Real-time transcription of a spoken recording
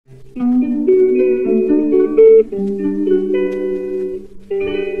Mga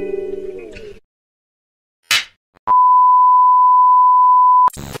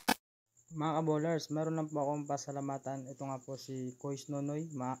ka-ballers, meron lang po akong pasalamatan. Ito nga po si Coach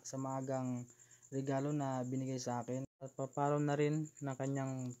Nonoy sa maagang regalo na binigay sa akin. At papalo na rin ng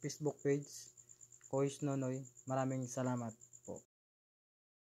kanyang Facebook page, Coach Nonoy. Maraming salamat po.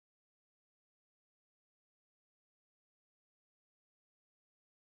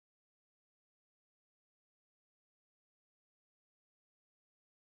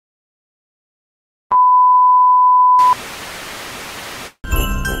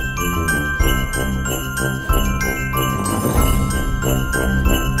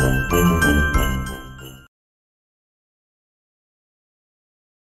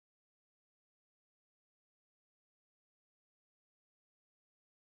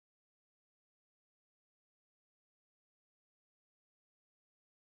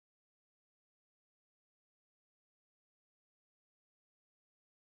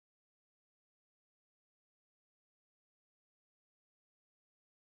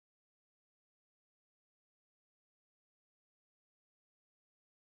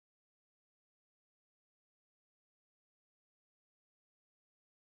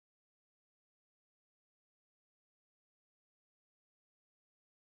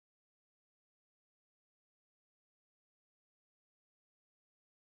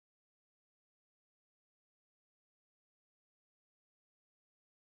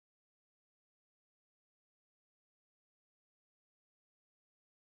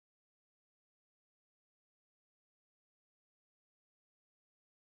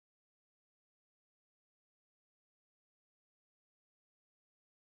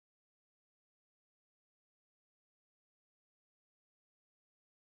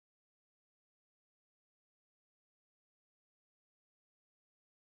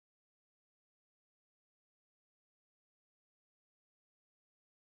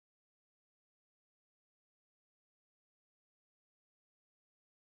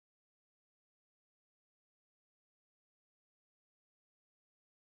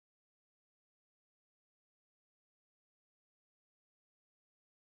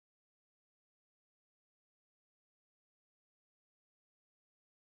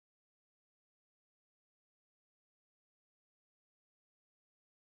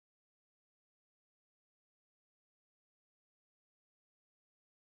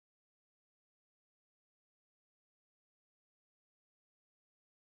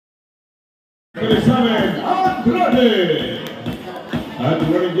 Andrade. At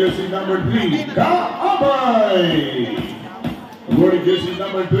wearing jersey number 3, Kaabay. Wearing jersey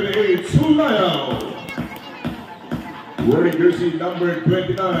number 28, Sulayaw. Wearing jersey number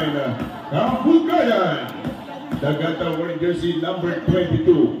 29, Kabugayan. Dagata wearing jersey number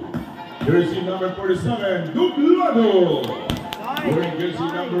 22. Jersey number 47, Dublado. Wearing jersey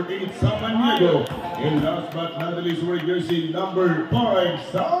number 8, Samaniego. And last but not the least, wearing jersey number 5,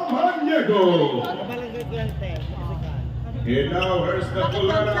 Samaniego. And now, here's the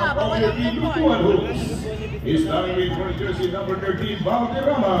Colorado of the Lucbuan Hoops. He's starting with wearing jersey number 13,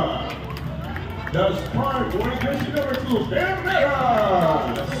 Valderrama. The Spark, wearing jersey number 2,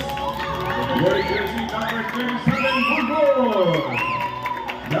 Herneras. Wearing jersey number 27, Bulbul.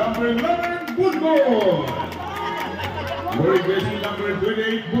 Number 11, Bulbul. Wearing jersey number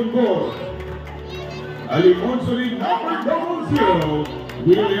 28, Bulbul. Alimonso number 00,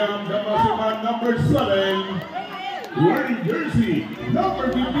 William Damasiman number 7. Wearing jersey number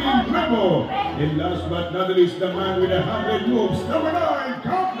 15, Remo. And last but not the least, the man with 100 moves, number 9,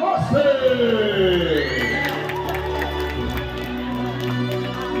 Kamase.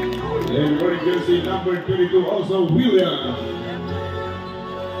 And wearing jersey number 22, also William.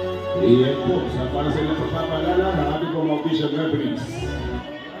 Iyan po, para sa ilang pagpapalala ng ating mga official referees.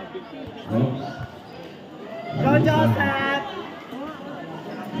 Go, Joseph!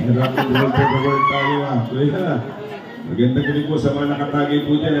 Maraming world paperwork tayo ha. Magandang gabi po sa mga nakatagay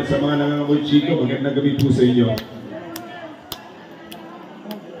po dyan at sa mga nangangamoy chiko. Magandang gabi po sa inyo.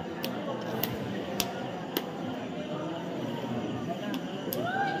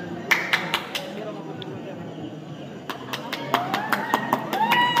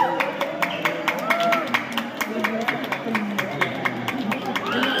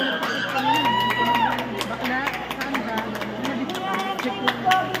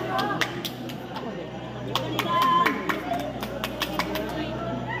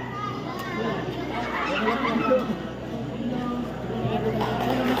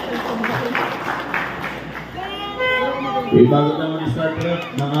 Bago na mag-start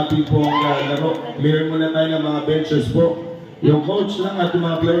ng ating pong laro, clear muna tayo ng mga benches po. Yung coach lang at yung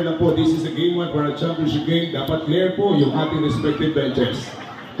mga player na po, this is a game 1 para championship game. Dapat clear po yung ating respective benches.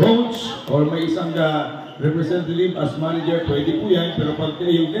 Coach or may isang representative as manager, pwede po yan. Pero pag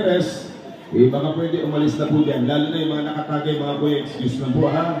yung teres, baka pwede umalis na po dyan. Lalo na yung mga nakatagay, mga boy, excuse na po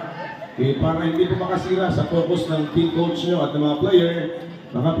ha. Para hindi po makasira sa focus ng team coach nyo at ng mga player,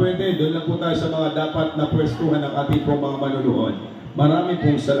 baka pwede, doon lang po tayo sa mga dapat na pwestuhan ng ating po mga manunood. Marami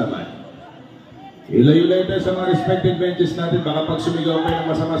pong salamat. Ilayo-layo tayo sa mga respected benches natin. Baka pag sumigaw kayo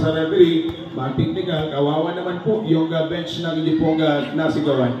ng masama sa referee, mag-technical, kawawa naman po yung bench na hindi po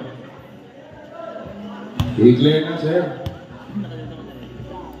nasigawan. I-clear na, sir.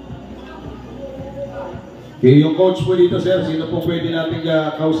 Okay, yung coach po dito, sir, sino po pwede natin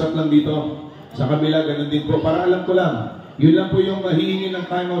kausap lang dito? Sa kabila, ganun din po. Para alam ko lang, yun lang po yung hihingi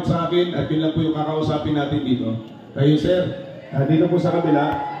ng timeout sa akin at yun lang po yung kakausapin natin dito. Kayo, sir, dito po sa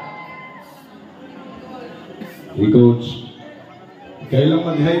kabila. Hey, coach. Kayo lang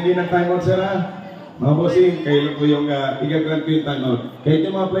mag-hihingi ng timeout, sir, ha? Mga bossing, kayo lang po yung i-grant ko yung timeout. Kahit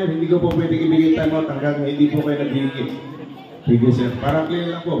yung mga player, hindi ko po pwedeng ibigay timeout hanggang hindi po kayo nag-hihingi. Sige, sir. Para clear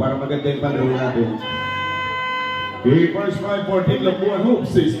lang po, para maganda yung panlaro natin. The first 5 for Team Lucbuan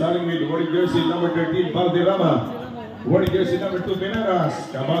Hoops is starting with wearing jersey number 13, Valderrama. Wearing jersey number 2, Benaras.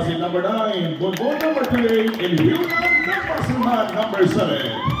 Kabasi number 9, Bonbon number 3, and William Napasuman number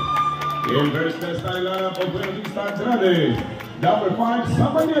 7. In first test style lineup of Buenavista Andrade. Number 5,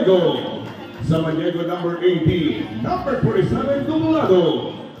 Samaniego. Samaniego number 18. Number 47,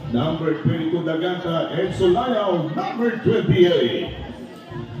 Dumulado. Number 22, Daganta, and Sulayaw, number 28.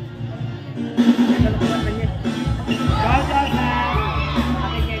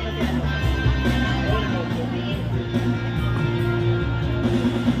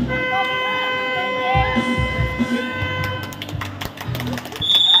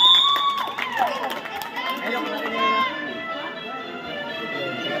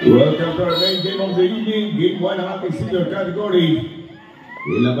 Welcome to our main game of the evening, Game 1 ng ating senior category.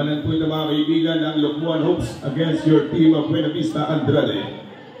 Ilabanan po ito mga kaibigan ng Lucbuan Hoops against your team of Buenavista Andrade.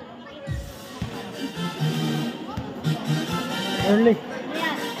 Early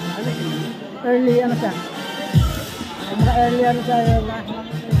ano siya? Early ano siya?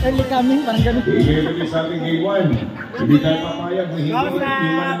 Early coming, parang ganun. Higit sa ating Game 1. Hindi tayo papayag na hindi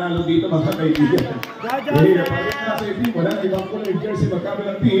yung mananalo dito mga kaibigan. Dahil napagod na sa team, wala na ibang color jersey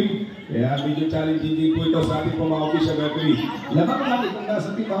magkabilang team. Kaya medyo challenging din po ito sa ating mga official referee. Laban natin kung nasa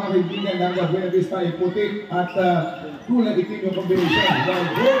team mga kaibigan ng Buenavista ay puti at kulay itim yung combination. While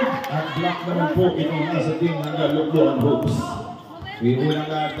gold at black naman po itong nasa team ng Lucbuan Hoops. May unang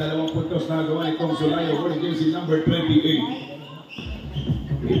 2 puntos na gawa itong Sulayo, wearing jersey number 28.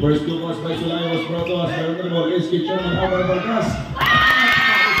 The first 2 points by Sulayo was brought to us by Honorable SK Chairman Owen Barkas.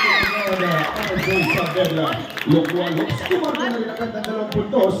 Lucbuan Hoops, kumarka na rin agad ng 2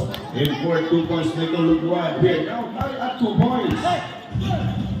 puntos. And for 2 points na itong Lucbuan, we're now tied at 2 points.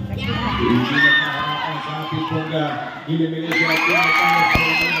 Hindi nakaharapan sa ating pong elimination at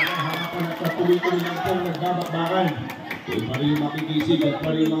nakaharapan at patuloy-tuloy lang pong nagbabakbakan. Kaya pa rin makikisig at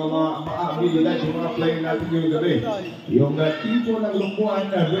pa rin mga abilidad yung mga player natin ngayong gabi. Yung team po ng Lucbuan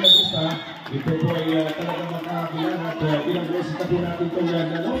Buenavista, ito po ay talagang makakilan at ilang beses na po natin itong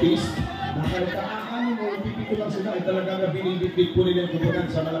na-notice na kalitakaan mo, pipito lang sila ay talagang binibitbit po nila yung kupunan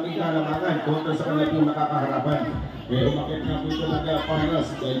sa malaking kalamangan kontra sa kanila po nakakaharappan. Kaya umakit nga po ito paras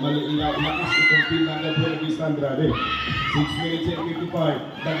dahil maliingaw lakas itong team ng Buenavista Andrade. 6 minutes and 55,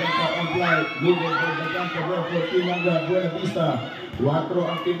 Daganta on fly, Google for Daganta for team ng Buenavista. 4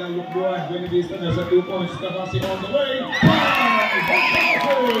 ang team ng Lucbuan, Buenavista na sa 2 points, Kabasi on the way.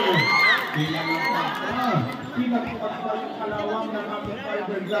 Pinagpapagpa yung kalawang ng ating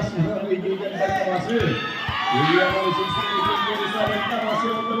fiberglass na kaibigan by Kabasi. Ilya mo 6 minutes and 27, Kabasi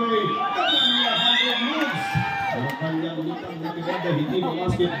on the way. Kanya 100 moves. Ang kanyang lutang natiganda, hindi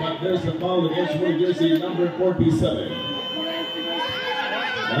basket, but there's a foul against wearing jersey number 47.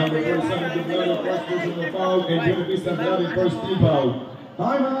 Number 47, Dublado, first personal foul, and Buenavista Andrade, first team foul.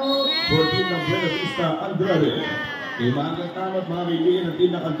 Time out for team ng Buenavista Andrade. Imagang tamat mga kaibigan ng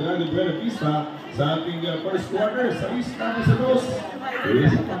team ng Andrade Buenavista sa ating first quarter. Sa istana sa dos.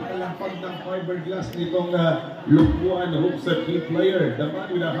 Sa pagkalampag ng fiberglass nitong Lucbuan Hoops at key player.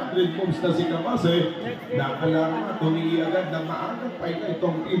 Dapat with 100 moves na si Kamase, nakalarma, tumigi agad na maagang pahinga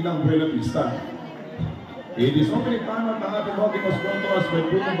itong team ng Buenavista. It is opening time at ng ating hockey mas brought to us by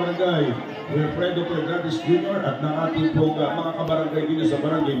Punong Barangay, Wilfredo Pergatis Jr. at ng ating pong mga kabarangay dito sa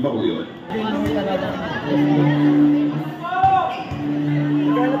Barangay MAOYON.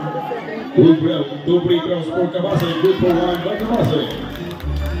 Two free throws for Kabase, good for 1 by Kabase.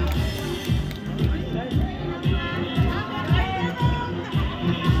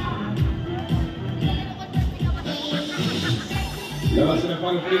 Labas na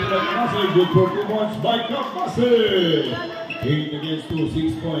pala free throw by Kapase. Good for 2 points by Kapase. 8 against 2,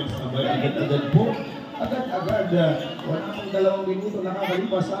 6 points. Abay agad-agad po. Agad-agad. Wala pang 2 minuto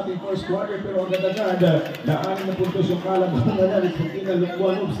nakakalipas sa ating first quarter. Pero agad-agad. Na-6 na puntos yung kalaban na nalit. Pagkina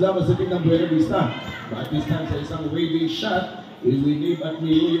Lucbuan Hoops laban sa team ng Buenavista. Batistan sa isang waving shot. Iwinib at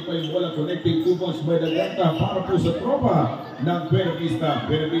Miluyo pa yung bola. Connecting 2 points by Daganta para po sa tropa ng Buenavista.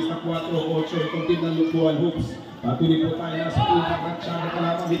 Buenavista 4-8. Itong team ng Lucbuan Hoops. Patuloy po tayo nasa unang ratsada ka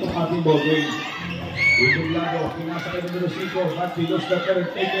lamang dito ating ballgame. Itong lado, kinasa kayo numero 5, but he lost the third,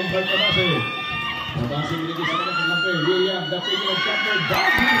 taken by Kapase. Kapase binigay sa kanyang kampe, William, the figure of chapter,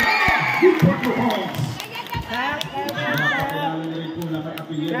 good for 2 points. Napakilala na rin po na may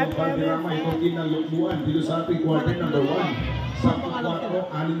apelyido ng Valderrama, itong team ng Lucbuan, dito sa ating quarter number 1. Sa 4,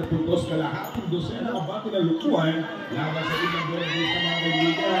 6 na puntos, kalahating 12 na kabati ng Lucbuan, laban sa team ng Buenavista mga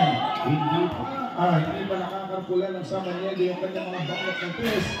kaibigan. Hindi pa nakakarpulan ng Samaniego yung kanyang mga banglat ng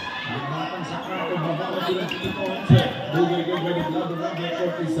 3. Ang batang sa kato, babawat silang 3 points. Bugay by the blood of number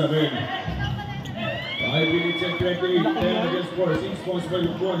 47. 5 minutes and 28, 10 against 4, 6 points by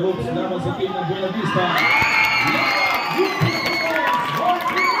Lucbuan Hoops. Laban sa team ng Buenavista. Good points for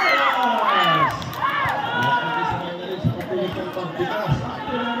Pinas! Nakikisabay na rin sa patuloy ng pagpitas. At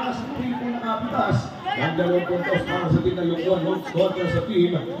Pinas, hindi po nakapitas. Ang 2 puntos para sa team ng Lucbuan Hoops kontra sa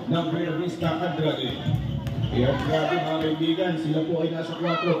team ng Buenavista Andrade. Kaya grabe mga kaibigan, sila po ay nasa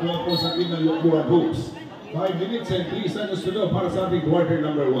 4 po sa team ng Lucbuan Hoops. 5 minutes and 3 seconds to go para sa ating quarter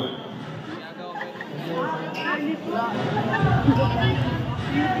number 1.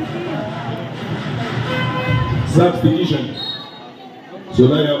 Substitution.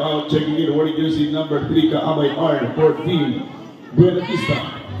 Sulaya out, checking in, wearing jersey number 3, Kaabay R, 14,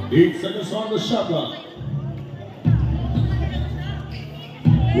 Buenavista. 8 seconds on the shot clock.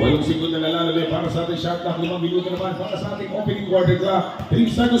 8 segundo na lalabay para sa ating shot clock. 5 minuto naman para sa ating opening quarter clock.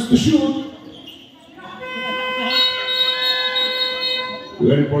 3 seconds to shoot.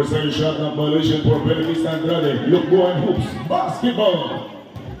 24-second shot clock violation for Buenavista Andrade. Lucbuan Hoops basketball.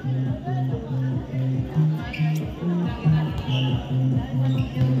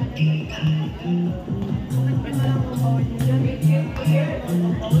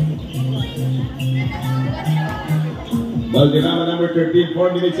 Valderrama number 13,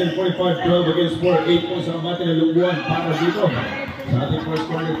 4 minutes and 45, 12 against 4, 8 points ang bati ng Lucbuan para dito. Sa ating first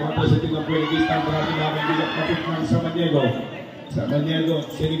quarter, kontra sa team ng Buenavista ang marami namin bilang kapit ng Samaniego. Samaniego,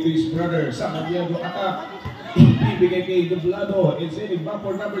 Senipis brother, Samaniego attack. Ibigay kay Dublado, Incentive back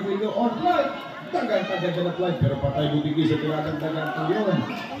for number 3 on flight. Dagan-dagan na flight, pero patay bubigay sa tiradang dagan yun.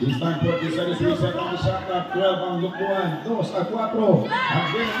 This time 40 seconds, reset on the shot clock, 12 ang Lucbuan, 2 at 4 ang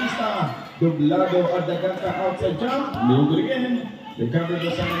Buenavista. Dublado at Daganta outside jump. Lubrigan. Recover na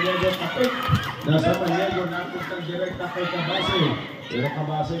sa Samaniego. Kapit. Na Samaniego napuntang direkta kay Kapase. Pero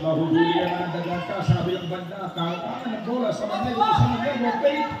Kapase mahuhuli na ang Daganta sa kabilang banda. Kauntangan ng bola. Samaniego.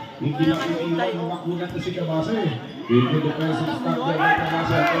 Kapit. Hindi na iiwan na makunat na si Kapase. Into defensive stop there by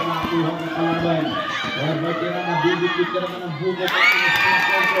Kapase. At ang nakuha ng kalaban. Kaya ba kaya naman bibigit ka naman ang bugat at in-spring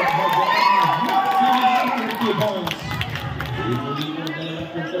control of Valderrama. 2 points. Ito-dito ang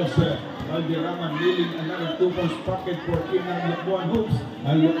 2 puntos. Valderrama kneeling another 2 points pocket for team ng Lucbuan Hoops.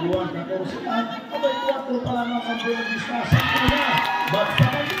 Ang Lucbuan 14 na. Abay 4 pa lang ang Buenavista sa una. But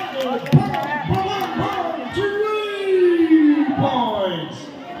Samaniego, 3 points.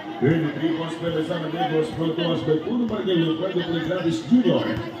 23 points by Samaniego. Scored to us by Puno Margelo. Pwede po Gladys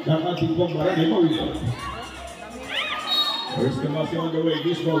Jr. ng ating pong Barangay MAOYON. First Kapase on the way.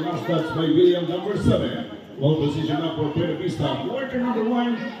 This ball last touch by William number 7. Ball position up for Buenavista. Quarter number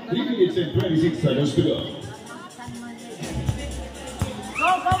 1, 3 minutes and 26 seconds to go.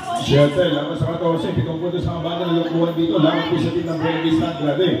 Siyempre, laban sa 14, 7 puntos sa banda ng Lucbuan dito. Laban po sa team ng Buenavista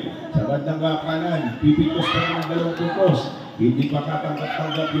Andrade. Sa bandang kanan, pipitos pa rin ng 2 puntos. Hindi pa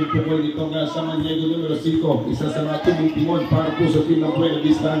katanggap-tanggap yung pukol nito nga sa Samaniego numero 5. Isa sa mga tumingtimon para po sa team ng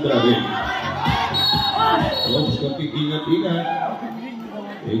Buenavista Andrade. Oops, konting ingat-ingat.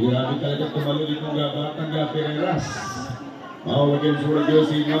 Grabe talaga tumalo dito ng batang Pereras. Foul against for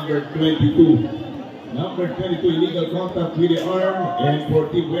jersey number 22. Number 22, illegal contact with the arm. And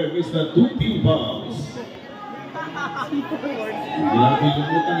for team Buenavista, 2 team fouls. Grabe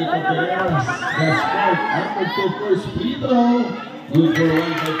lumutan itong Pereras. That's right, number 2 first free throw. Good for 1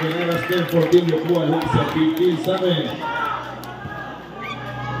 by Pereras. Then for team Lucbuan Hoops at 15-7.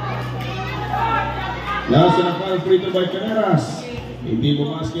 Last na foul free throw by Pereras. Hindi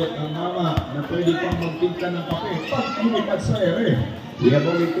bumasket ang mama na pwede pang magtinta ng kape pag lumipad sa ere. We have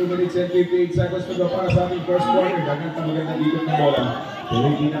only 2 minutes and 58 seconds to go para sa ating first quarter. Magandang ikot na bola. Pero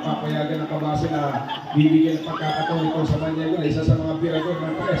hindi napapayagan ng kabase na bibigyan ng pagkakataon ito sa Maniego na isa sa mga birador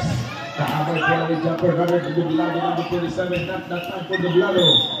ng press. Kaabay po lang yung jumper runner to Dublado number 27. Not that time for Dublado.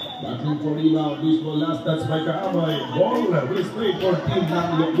 Battling for rebound. This ball last touch by Kaabay. Ball will stay for team ng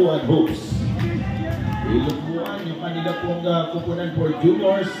Lucbuan Hoops. Lucbuan, yung kanila pong kupunan for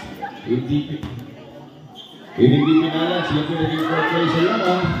juniors. Hindi pinala, sila pinaging for play sa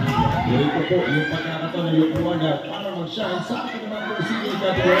lamang. Ito po, yung pagkakataon ng Lucbuan na para mag-shine sa ating number senior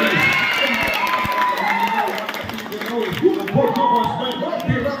category. Good performance by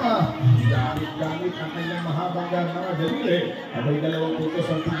BRGY. Gamit ang kanyang mahabang mga dalili. Abay dalawang putos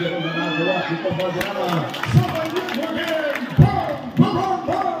ang tigero na nagawa. Dito BRGY. Sabay yun again. Bang!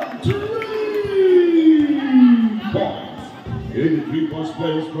 3 points. In the 3-point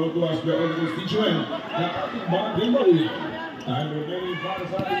players brought to us by our constituent. Nakating BRGY. Time remaining para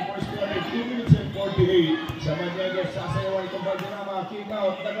sa ating first quarter. 2 minutes and 48. Sa Maniego, sasayawan itong BRGY. Kick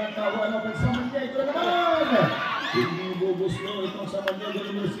out. Nagatawa open sa Maniego naman. Hindi bubuslo itong sa Maniego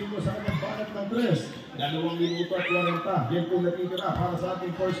number 5 sa kanyang banat ng 3. 2 minuto at 40. Yan kung natitira para sa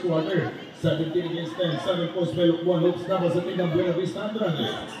ating first quarter. 17 against 10. 7 points by Lucbuan Hoops na sa team ng Buenavista Andrade.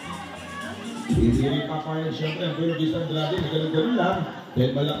 Hindi rin papayag siyempre ang Buenavista Andrade. Ganun-ganun lang.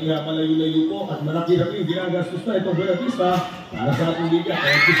 Dahil malayo-layo po at malaki-laki ginagastos na itong Buenavista para sa ating liga.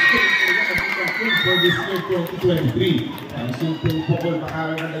 Kaya gusto rin for this year 2023. Ang simpleng bukol,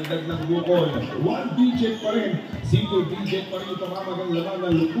 makakadagdag ng bukol. 1 digit pa rin. Single digit pa rin itong hamagang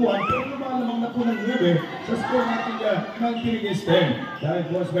lamang ng Lucbuan. Pero lumalamang na po ng 9 sa score natin 19 against 10. Dahil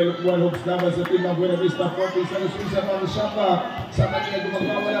points by Lucbuan Hoops laban sa team ng Buenavista. 40 sa Lusunsa ng Shapa. Sa Maniego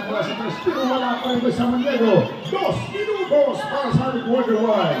magmawala mula sa first. Pero wala pa rin sa Maniego. 2 minutos para sa ating quarter 1.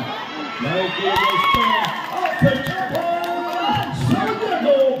 19 against 10. I'll take Shapa. Sa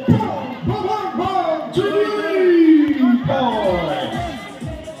Maniego.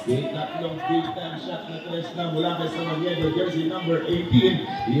 Tatlong big time shot na 3 na mula kay sa Maniego, jersey number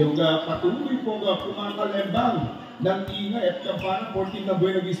 18. Yung patuloy pong kumakalembang ng ingay at kampana 14 na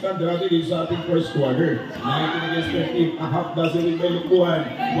Buenavista Andrade dito sa ating first quarter. 19 against 13, a half dozen rin may Lucbuan.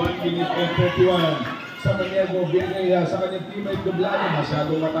 1 minute and 41. Sa Maniego, binigay sa kanyang teammate Dublado.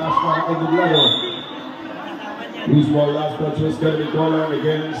 Masyadong mataas para kay Dublado. This ball last touch was going to be called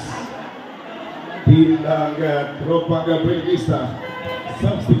against team ng Tropang Buenavista.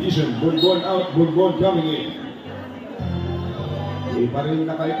 Substitution, Buenavista out, Buenavista coming in. Pareho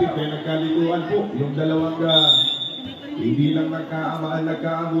nakaipid, kaya nagkalituan po yung dalawang hindi lang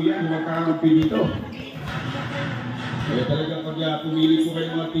nagkaamuyan, yung magkakampi dito. Kaya talagang pag pumili po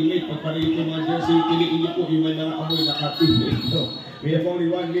kayo mga teammate, pag pareho po mga jersey, piliin niyo po yung may mga amoy nakapili. So, we have only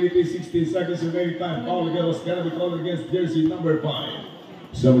 1 minute and 16 seconds remaining time. Foul again was going to be called against jersey number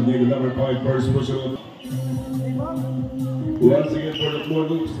 5. Sa Maniego number 5, first personal. Once again for the floor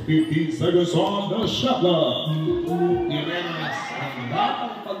loops, 15 seconds on the shot clock. Irenas, ang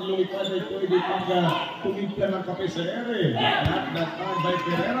batang paglumipad ay pwede pang tumimpla ng kape sa ere. Not that time by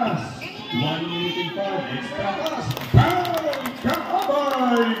Pereras. 1 minute and 5, extra pass. Bang!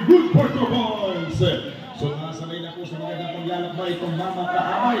 Kaabay! Good for 2 points. So nasanay na po sa magandang paglalakbay itong Mama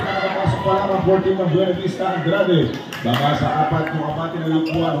Kaabay. Nakapasok pa lamang 14 ng Buenavista Andrade. Baka sa 4 ng kabati ng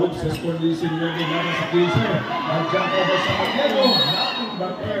Lucbuan Hoops sa score ni Sinyerge naman sa 15. Nag-jump over sa Maniego. Nothing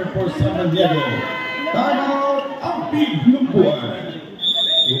but air for sa Maniego. Time out ang big Lucbuan.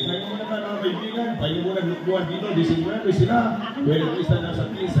 Tayo muna na mga kaibigan. Tayo muna Lucbuan dito. 19 sila. Buenavista nasa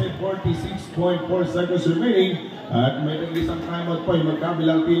 15. 46.4 seconds remaining. At may isang timeout pa yung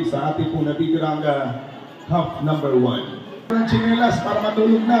magkabilang team sa ating po natitirang half number 1. Ang chinelas para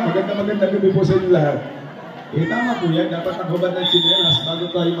matulog na. Maganda gabi po sa inyo lahat. Tama po yan. Dapat nakubad ng chinelas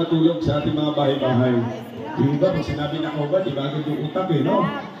bago tayo matulog sa ating mga bahay-bahay. Yung iba, pag sinabi nakubad, ibagay yung utak no?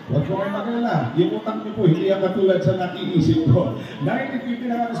 Huwag po kayo magalala. Yung utak niyo po, hindi ang katulad sa nakiisip ko.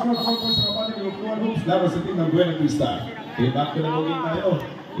 1950 na nga score for sa kapatid ng Lucbuan Hoops laban sa team ng Buenavista. Back to the bogey tayo.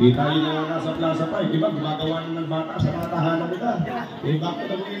 Tayo na nasa plaza pa, di ba? Gumagawa ng bata sa mga tahanan nila. Back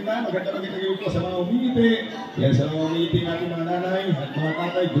to the bogey tayo. Maganda magiging po sa mga umiti. Yan sa mga umiti natin mga nanay at mga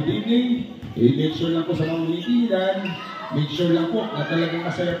tatay. Good evening. Make sure lang po sa mga umitinan. Make sure lang po na talagang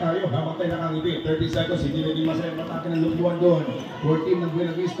masaya tayo habang tayo nakangiti. 30 seconds, hindi na din masaya matake ng Lucbuan doon. 14 ng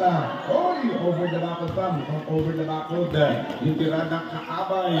Buenavista. Oy! Over the backwood pa. Over the backwood. Yung tira ng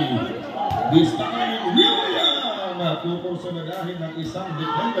Kaabay. This time, William! Tuko sa nagahin ng isang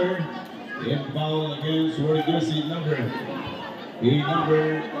defender. And foul against World Jersey number.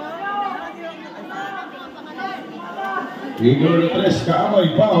 Igor 3,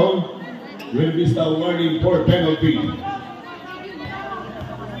 Kaabay foul. Buenavista warning for penalty.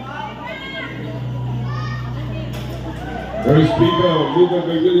 First people, Lucbuan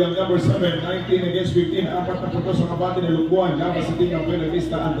by William, number 7, 19 against 15. Apat na puntos ang kabate ni Lucbuan laban sa team ng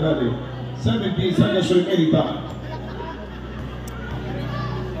Buenavista Andrade. 17 seconds remaining time.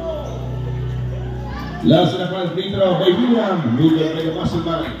 Last and final free throw by William. Lucbuan by the muscle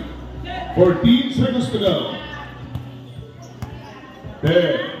man. 14 seconds to go.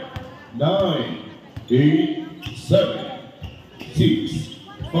 10, 9, 8, 7, 6,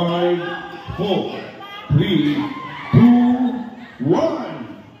 5, 4, 3, 2, 1.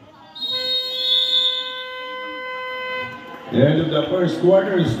 The end of the first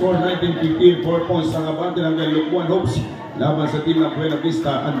quarter, score 19-15, 4 points ang abante ng Lucbuan Hopes laban sa team ng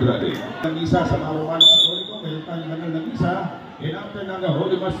Buenavista Andrade. Ang isa sa Palawan sa Toliko, mayroon tayong manal ng isa. And after ng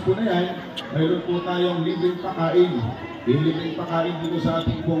holy mass po na yan, mayroon po tayong libreng pakain. Yung libreng pakain dito sa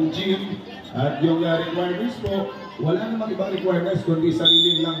ating pong gym. At yung requirements po, wala namang ibang requirements kundi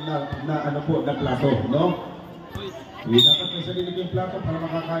sarili lang na plato, no? Dapat may sarili yung plato para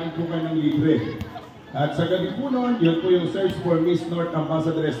makakain po kayo ng libre. At sa gabi po noon, yun po yung Search for Miss North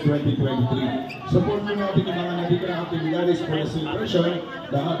Ambassadress 2023. Support po natin yung mga natitirang actividades for the celebration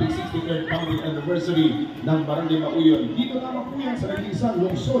ng ating 63rd founding anniversary ng Barangay MAOYON. Dito naman po yan sa nag-iisang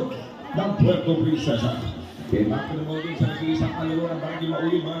lungsod ng Puerto Princesa. Kaya back to the mountain sa nag-iisang kalaro ng Barangay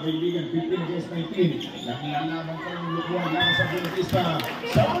MAOYON, mga kaibigan, 15 against 19. Nakilalaban pa ng Lucbuan laban sa Buenavista.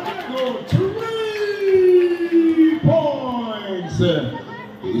 Sa Manyago, 3 points!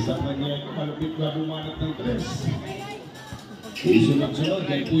 Isang kanya malupit na bumanat ng 3. Isunod-sunod,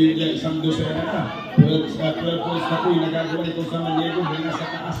 yan po yung isang dosena na. 12 points na po yung nagagawa nito sa Manyago mula sa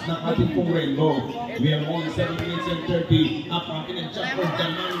taas ng ating pong rainbow. We have only 7 minutes and 30. Up akin ang jumper,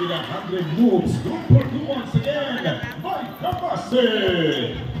 Daman with 100 moves. Good for 2 once again by Kabase.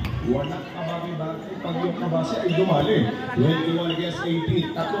 Walang kabagi-bagi pag yung Kabase ay dumali. 21 against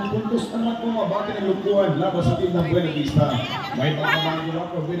 18. 3 puntos naman po mabati ng Lucbuan laban sa team ng Buenavista. May mga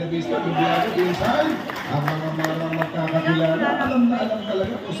magawa po Buenavista, Lucbuan inside. Ang mga magkakakilala, alam na alam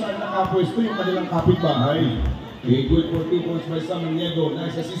talaga kung saan nakapwesto yung kanilang kapitbahay. A good for 2 points by Samaniego.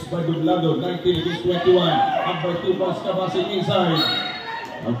 Nice assist by Dublado. 19 against 21. Up by 2 points Kabase inside.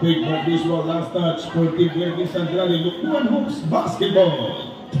 A quick but visual last touch for Team Buenavista Andrade. Lucbuan Hoops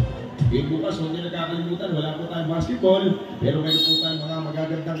Basketball. Bukas, huwag niyo nakakalimutan, wala po tayong basketball, pero meron po tayong mga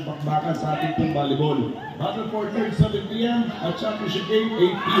magagandang bakbakan sa ating pong volleyball. Battle for 3, 7 p.m. at championship game, 8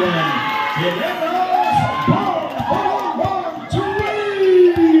 p.m. Guerreros, ball,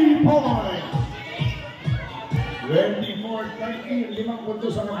 3 points! 24-19, 5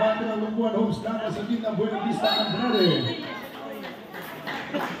 puntos ang abante ng Lucbuan Hoops laban sa team ng Buenavista Andrade.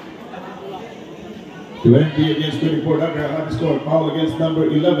 20 against 24, Dr. Hot score, foul against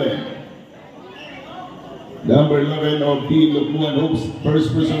number 11. Number 11 of Team Lucbuan Hoops,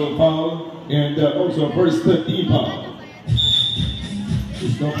 first personal foul, and also first team foul.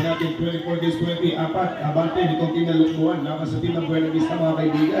 Stop natin 24 against 20, apat, abante nitong team ng Lucbuan, laban sa team ng Buenavista mga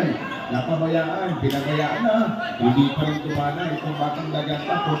kaibigan. Napabayaan, pinabayaan na, hindi pa rin tumana itong batang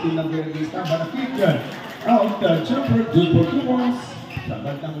laganta for team ng Buenavista, Banakik, out, jumper, good for 2 points. Sa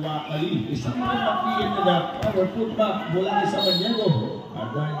bandang Wakali, isang makikin na power putback mula sa Manyago.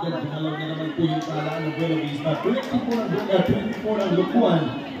 At dahil dyan, pinalaw na naman po yung palaan ng Buenavista. 24 ang Lucbuan,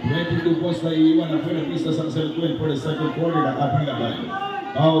 22 points na iiwan ng Buenavista sa Selquin for the second quarter ng ating laban.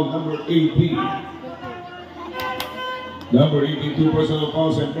 Foul number 18. Number 82 personal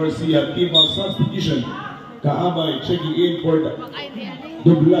fouls and first at team of substitution. Kaabay checking in for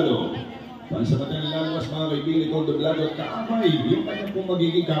Dublado. Pansamantalang lalawas mga kaibigan itong Dublado at Kaabay, yung kanyang pong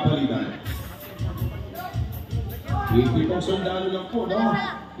magiging kapalitan. Pitong sundalo lang po, no?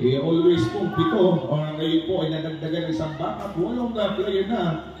 Always pong pito, o ngayon po ay nadagdagan ng isang backup, 8 player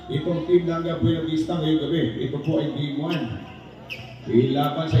na itong team ng Buenavista ngayong gabi. Ito po ay game 1.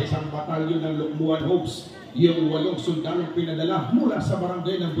 Ilaban sa isang batalyon ng Lucbuan Hoops, yung 8 sundalong pinadala mula sa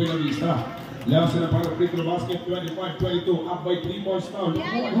barangay ng Buenavista. Last na para free throw basket, 25-22, up by 3 points now.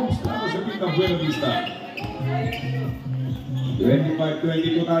 Lucbuan Hoops laban sa team ng Buenavista.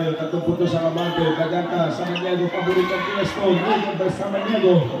 25-22 tayo, 3 puntos sa kabante. Kaganta, Samaniego, paboritong Pinastone, movement by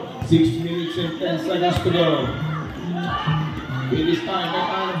Samaniego. 6 minutes and 10 seconds to go. It is time, may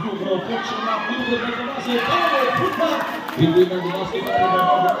time of Bugro, friction up, Bugro, may Kabase, power, putback. Hindi na gumasket tayo by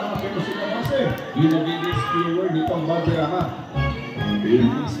Babarama, pero si Kabase, yung nagiging speaker nitong Babarama.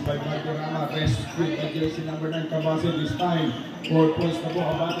 Release by Babarama, rescue by jersey number 9 Kabase this time. 4 points na po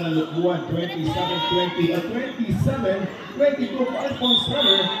kabate ng Lucbuan, 27-20 at 27-22, 5 points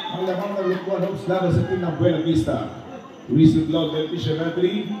runner ang labang ng Lucbuan Hoops laban sa team ng Buenavista. Recent load definition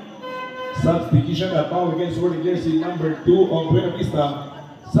referee, substitution at foul against wearing jersey number 2 of Buenavista.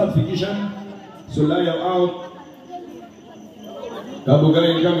 Substitution, Sulayaw out,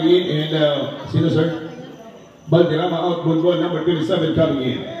 Kabugayan coming in, and sino sir? Balderrama out, Buenavista number 27 coming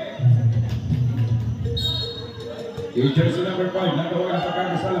in. Jersey number 5, natawagan sa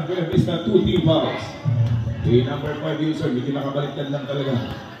kakasalang Buenavista, 2 team fouls. Number 5 yun sir, hindi nakabaliktad lang talaga.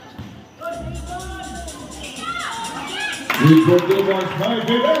 Need for 2 points by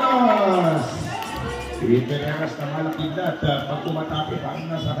Veneras. Veneras na malakid na at pag tumatapit, parang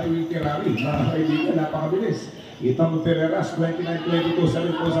nasa highway Ferrari. Mga kaibigan, napakabilis. Itong Ferreras, 29-22,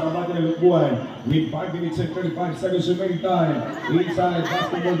 7 points sa kabate ng Lucbuan with 5 minutes and 35 seconds remaining time. Inside,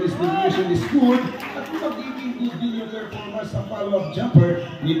 basketball distribution is good at magiging good din yung performance sa follow-up jumper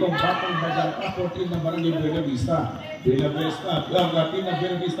nitong batang Badalka, 14 ng Barangay Buenavista. Buenavista, ang team ng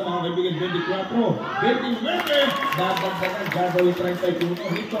Buenavista, mga kaibigan, 24, 29, dadagdagan, gagawin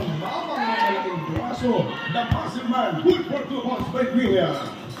 31 nitong mamang malaking braso na passive man, good for 2 points by William.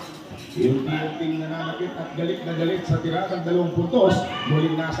 Yung nananakit at galit na galit sa tiradang 2 puntos,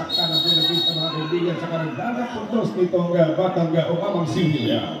 muling nasaktan ang Buenavista mga kaibigan sa karagdagang puntos nitong batang umamang si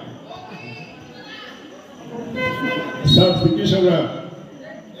William. Substitution run.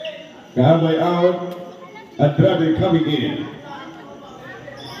 Kahabay out, Andrade coming in.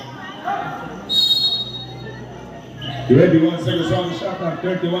 21 seconds on the shot clock,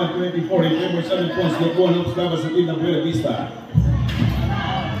 31-24, in favor 7 points, Lucbuan hoops laban sa team ng Buenavista.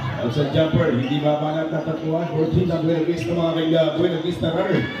 At sa jumper, hindi babanat na tatuan, 14 ng Buenavista mga kaya Buenavista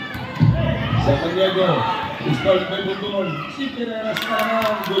runner. Sa Panyego, installed by Bundon, si Ferreras na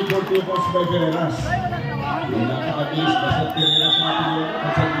naman, good for 2 points by Ferreras. Yung napakabilis na sa Ferreras natin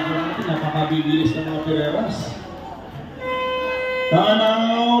at sa video natin, napakabibilis na mga Ferreras. Time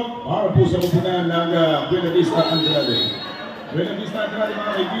out! Para po sa kupunan ng Buenavista Andrade. Buenavista Andrade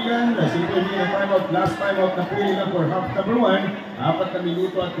mga kaibigan, simple na time out, last time out na pwede na for half number 1. 4 na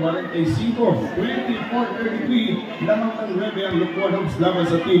minuto at 45, 24-33, lamang ng Rebe ang Lucbuan hoops laban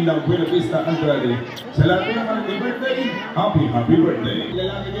sa team ng Buenavista Andrade. Sa lahat po naman ng birthday, happy birthday!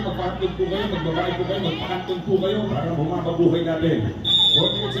 Lalaki nyo, magpahantun po kayo, magbabae po kayo, magpahantun po kayo para bumababuhay natin. 4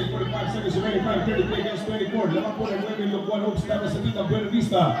 minutes and 45 seconds remaining time, 33 against 24. Lamang po ng Rebe ang Lucbuan hoops laban sa team ng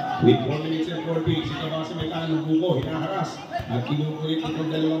Buenavista. With 4 minutes and 40, si Tabasa may tanong buko, hinaharas. At kinukulit itong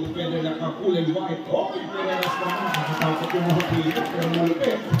dalawang defender na kakulay white. Yung Ferreras naman, nakatakot yung mga pilit, pero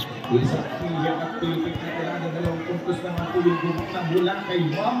malupit. Isang pilit at pilit na tirada, 2 puntos na matulog na mula kay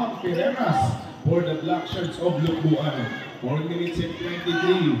Mamang Ferreras for the black shirts of Lucbuan. 4 minutes and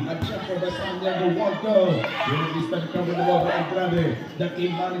 23. At siya for the Santiago Waldo. Buenavista recovered the ball by Andrade. The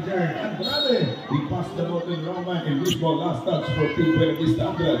team manager, Andrade. He passed the ball to Roman and loose ball last touch for team Buenavista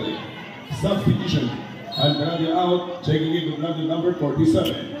Andrade. Substitution. Andrade out, checking in with number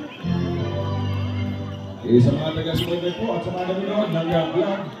 47. Sa mga taga-subaybay po at sa mga nanonood ng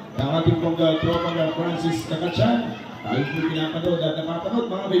vlog ng ating pong tropang Francis Kakachan, tayo po pinapanood at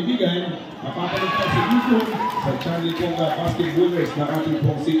napapanood mga kaibigan, mapapanood pa sa YouTube sa channel pong basketballers na ating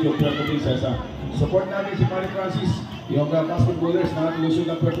pong sitio Puerto Princesa. Support natin si Pare Francis, yung basketballers na ating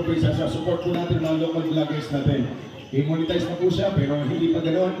lusog ng Puerto Princesa. Support po natin mga local vloggers natin. I-monetize na po siya pero hindi pa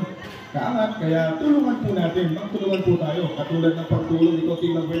ganoon kaangat, kaya tulungan po natin, magtulungan po tayo. Katulad ng pagtulong ito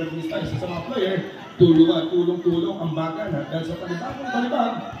team ng Buenavista, isa sa mga player, tulong ang bagan. At dahil sa panibagong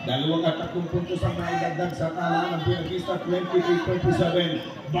palibag, 2 at 3 puntos ang naidagdag sa talaan ng Buenavista,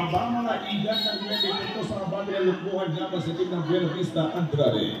 23-27. Baba mga igan ng 20 puntos sa kabate ng Lucbuan laban sa team ng Buenavista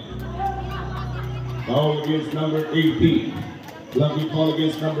Andrade. Foul against number 18. Lucky foul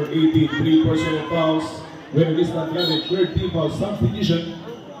against number 18, 3 personal fouls. Buenavista Andrade, 3rd team foul, substitution.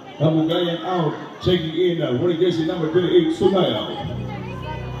 Kabugayan out, checking in, wearing jersey number 28, Sumayaw.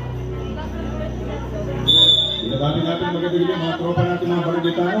 Binabati natin magandang mga tropa natin mga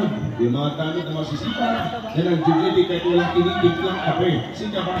barangay tanod. Yung mga tanod na masisipan, na nag-duty kahit walang tinitig lang kape. Si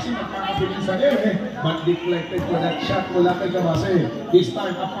Kabase magkakapiling sa ere, but deflected for that shot wala kay Kabase. This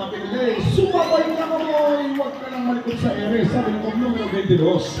time, up kapiling, sumabay ka mo, huwag ka lang malikot sa ere, sabi ng numero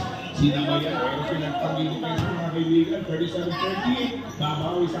 22. Sinamayan, pero pinagpagilipan sa mga kaibigan, 37-30,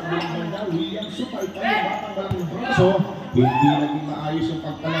 babawi sa kabilang banda, William Supal tayo, batang malaking braso, hindi naging maayos yung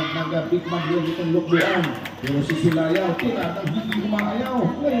pagpalag ng big man yun itong Lucbuan. Pero si Sulayaw, tinatang hindi umaayaw,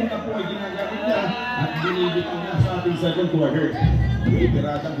 ngayon na po ay ginagamit niya at binibitaw na sa ating second quarter.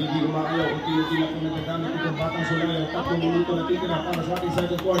 Tiratang hindi umaayaw, unti-unti lang po nagagamit itong batang Sulayaw, 3 minuto na titira para sa ating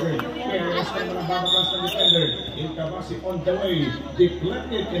second quarter. Kaya rest na mga bababas ng defender, Incabasi on the way,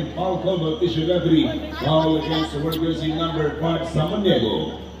 deflected and foul call of issue referee. Foul against the jersey number 5,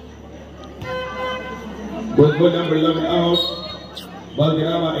 Samaniego. Buenavista number 11 out.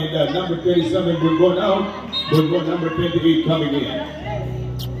 Balderrama and number 27, Buenavista out. Buenavista number 28 coming in.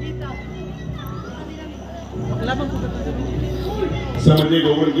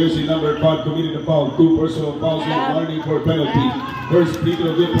 Samaniego, wearing jersey number 5, committed the foul. 2 personal fouls with warning for penalty. First free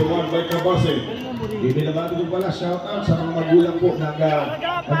throw good for 1 by Cabase. Ibinabati ko pala, shout out sa mga magulang po na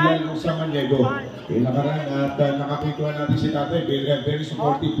naglalaro sa Samaniego. Nakaraan at nakakituan natin si tatay. Very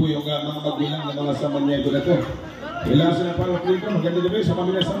supportive po yung mga magulang ng mga Samaniego na to. Ilasan na para free throw. Maganda gabi sa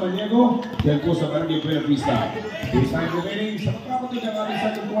pamilya Samaniego. Yan po sa Barangay Buenavista. Design remaining sa pagkakapatid ng ating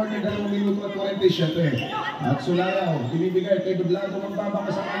second quarter, 2 minuto at 47. At Sulayaw, binibigay kay Dublado ng baba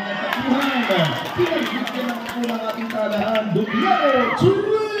sa kanya tatuhan. Pinagigyan ng ako ng ating talahan. Dublado,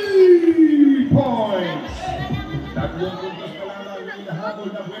 3 points! Tatlong puntos pa lamang yung inahabol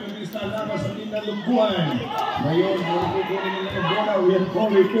na Buenavista laban sa team ng Lucbuan. Ngayon, malukukunin nila ng bola. We have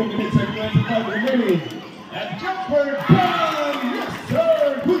only 2 minutes and 25 remaining. And jumper bang! Yes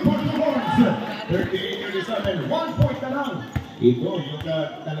sir! Good for 2 points! 38-37, 1 point na lang. Ito yung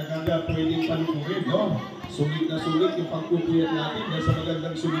talagang pwedeng palukurin, no? Sulit na sulit yung pagpupuyat natin dahil sa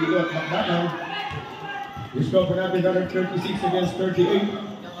magandang sumilo at makdanaw. I-score po natin 36 against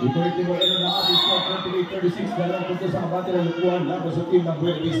 38. Ito rin mo rin na ating score 38-36. Dalawang punto sa kabate ng Lucbuan laban sa team ng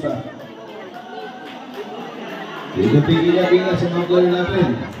Buenavista. Ito tingin-tingin sa mga player natin.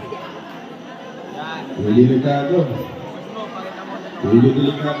 Hindi delikado. Hindi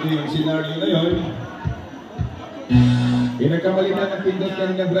delikado yung scenario na yun. Nagkamali na ng pindot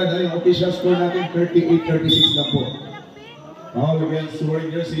kanina Brad, yung official score natin 38-36 na po. Foul against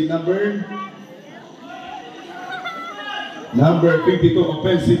wearing jersey number 52,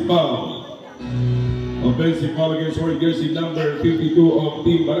 offensive foul. Offensive foul against wearing jersey number 52 of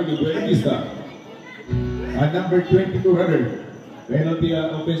Team Barangay Buenavista. At number 22 rather. Penalty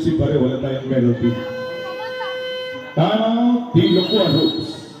offensive pa rin, wala tayong penalty. Timeout, Team Lucbuan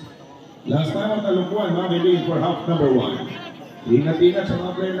hoops. Last time out na Lucbuan, mga kaibigan for half number 1. Ingat-ingat sa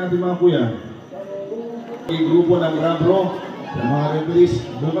mga player natin mga kuya. Yung grupo ng Rabro, sa mga referees,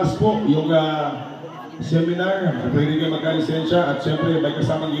 bukas po yung seminar, pwede kayo magka-lisensya at syempre may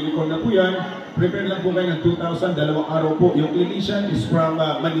kasamang unicorn na po yan. Prepare lang po kayo ng 2,000, 2 araw po. Yung clinician is from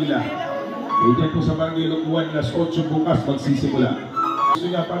Manila. Ito po sa Barangay Lucbuan, alas 8 bukas magsisimula.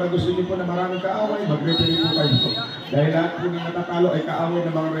 Gusto niyo po na maraming kaaway, mag-referee po kayo. Dahil lahat po ng natatalo ay kaaway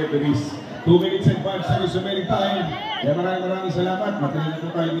ng mga referees. 2 minutes and 5 seconds remaining time. Kaya maraming salamat. Matagal na po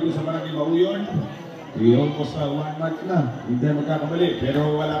tayo dito sa Barangay MAOYON. Almost 1 month na. Hindi magkakamali.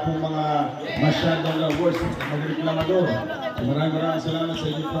 Pero wala pong mga masyadong worst magreklamador. Maraming salamat sa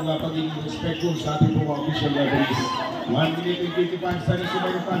inyo pong pagiging respectful sa ating pong mga official referees. 1 minute and 55 seconds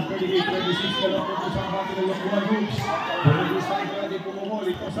remaining time. 38-26 na lang po sa kabate ng Lucbuan hoops. Buenavista ito natin pumumol.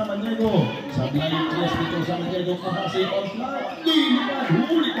 Ito sa Maniego. Sa blind press dito sa Maniego. Kabase online.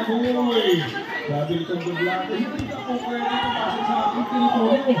 Huli ka boy. Sabi nitong Dublado. Hindi ka po pwede kapase sa aking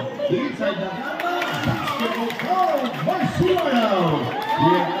teritoryo. Inside the gata. Basketball count. Marsuayaw.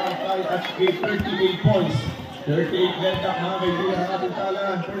 Here now tayo at 38 points. 38 left up mga kaibigan ang ating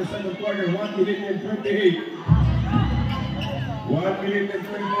talaan for the second quarter. 1 minute and 28. 1 minute and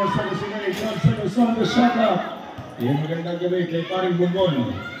 24 seconds remaining. 12 seconds on the shot clock. Yan magandang gabi kay paring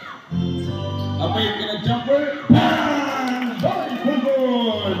Bonbon. Apay pinag-jumper. Bang! By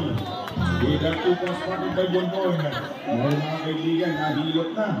Bonbon! Ilang 2 points parted by Bonbon. Dahil mga kaibigan,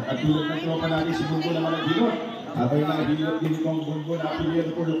 nahilot na. At tulad ng tropa natin si Bonbon naman naghilot. Apay nahilot din itong Bonbon na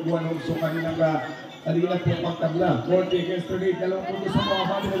apelyedo for Lucbuan. So kaninang kanina po pagtabla. 40 against 38. Dalawang puntos sa mga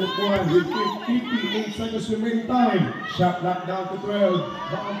bati ng Lucbuan with 58 seconds remaining time. Shot clock down to 12.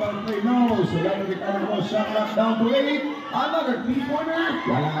 Baka ball play no. So lalo recover mo. Shot clock down to 8. Another 3-pointer.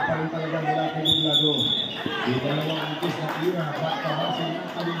 Wala pa rin talaga mula kay Dublado. Yung dalawang antis na tira. Bakabasa ng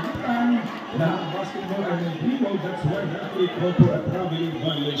kalimutan na basketball and a rebound. That's why they call for a traveling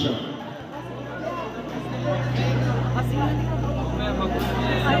violation.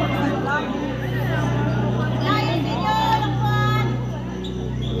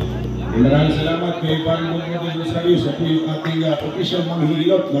 Maraming salamat kay Panginoon Rodrigo Rosario sa po yung ating official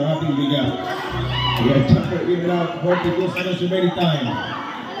manghihilot ng ating liga. We are chapter in round 42 seconds remaining time.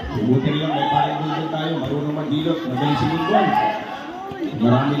 Sibutin lang, may Panginoon tayo, marunong maghilot, magaling si Lucbuan.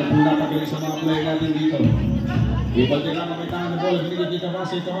 Marami na po napagaling sa mga player natin dito. Ibalde lang ang itangan ng bola, binigay kay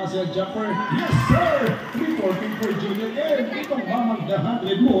Cabase ang jumper. Yes sir! 3-4 for Junior again. Itong mamang the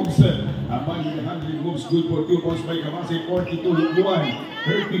 100 moves. Among the 100 moves, good for 2 points by Cabase, 42 Lucbuan.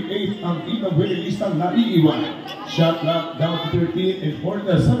 38 ang team ng Buenavista naiiwan. Shot clock down to 13 and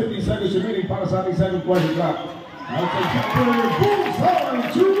 17 seconds remaining para sa ating second quarter clock. Outside jumper, bullseye,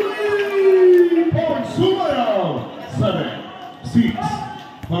 3 points, Sumayaw. 7, 6,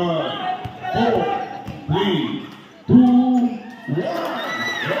 5, 4, 3, 2, 1,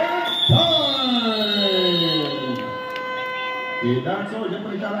 and time! Kita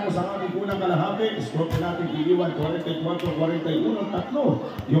na po sa ating unang kalahati. Score po natin iiwan 44-41, tatlo.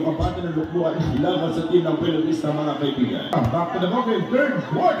 Yung kapatid ng Lucbuan laban sa team ng Buenavista, mga kaibigan. Back to the ball game, third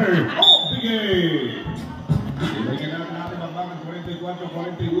quarter of the game. Ibigyan natin magbangan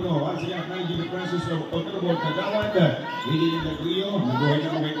 44-41. Once again, acknowledging the presence of Honorable Kagawad, Lili Nagrio, nabuhay na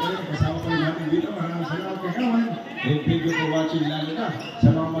mga ito rin. Kasama pa rin natin dito. Maraming salamat Kagawad. And thank you for watching, lalo na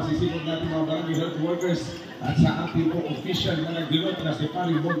sa mga masisipag natin mga barangay health workers at sa ating po official na nagdinot na si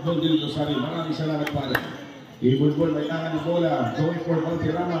Pari Bonbon del Rosario. Maraming salamat pare. Ibulbol may tangan ng bola. Going for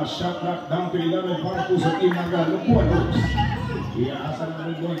Valderrama. Shot clock down to 11 para po sa team ng Lucbuan Hoops. Iaasan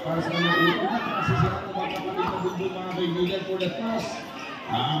ng Bulbol para sa kanyang ulo. Nasisiraan ng mga kapatid ng Bulbol mga kaibigan for the toss.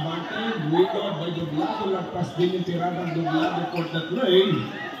 Aabante. Widod by Doblado. Lagpas din yung tiradang Doblado for the play.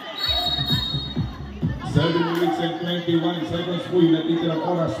 7 minutes and 21 seconds po yung natitirang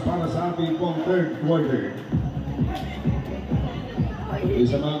oras para sa ating pong third quarter. Okay,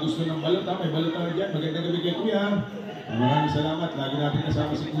 sa mga gusto ng balot, may balot na dyan. Magandang gabi kay Kuya. Maraming salamat. Lagi natin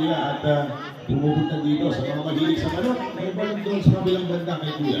kasama si Kuya at pumupunta dito sa mga mahilig sa balot. May balot doon sa kabilang banda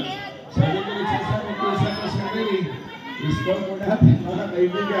kay Kuya. 7 minutes and 72 seconds already. I-score po natin mga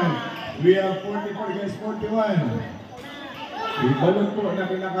kaibigan. We have 44 against 41. Ibalot po na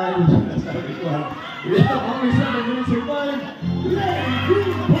kinakain sabi ko ha. We have only 7 minutes and 5.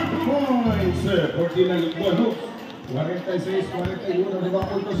 Let's go points. 14 na Lucbuan Hoops. 46-41 diba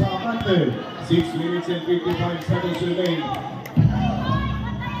punto sa akante. 6 minutes and 55 seconds remain.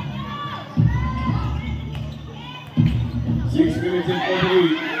 6 minutes and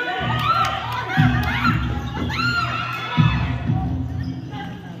 48.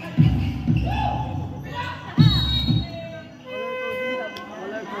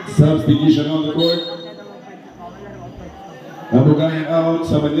 Substitution on the court. Nabugayan out,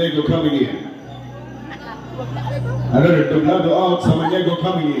 Samaniego coming in. Another Doblado out, Samaniego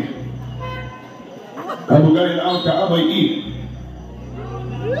coming in. Nabugayan out ka Abay E.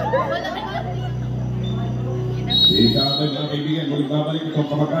 Ikakagad mga kaibigan, kung ibabalik itong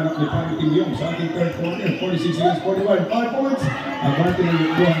kamag-anak ni Pari Tilyong sa ating third quarter, 46 against 41, 5 points. Ang party ng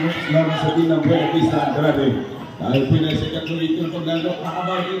Lucbuan laban sa team ng Buenavista Andrade. Dahil pinasikat ulit yung paglalok,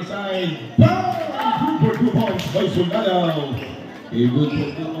 nakabay inside. Good for 2 points by Sulayaw. Good for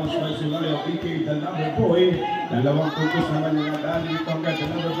 2 points by Sulayaw. PK, the number boy. Dalawang puntos naman yung dali itong the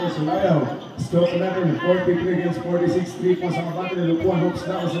number boy Sulayaw. Stroke natin, 43 against 46. 3 points ang kapatid ng Lucbuan Hoops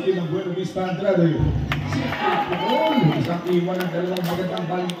na sa team ng Buenavista Andrade. Isang iwan ng dalawang magandang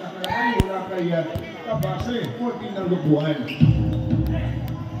balita na naman mula kay Kabase. 14 ng Lucbuan.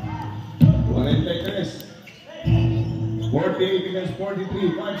 43. 48 against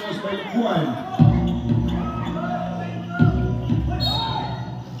 43, 5 points by Lucbuan.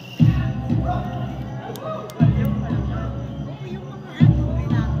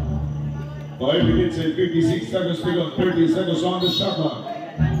 Five minutes and 56 seconds to go, 30 seconds on the shot clock.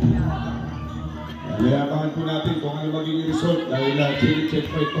 Layabangan po natin kung ano magiging result dahil check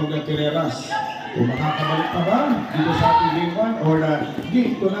pa itong Tireras. Kung makakabalik pa ba dito sa ating game 1 or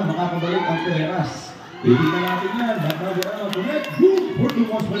game 2 na makakabalik ang Tireras. Itignan natin yan. Valderrama connect. Good for 2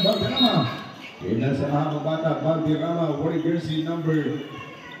 points by Valderrama. Kaya nasa mahabang bata, Valderrama, wearing jersey number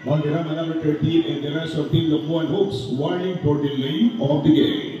 13 and the rest of Team Lucbuan Hoops. Warning for delay of the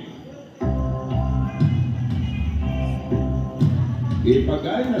game.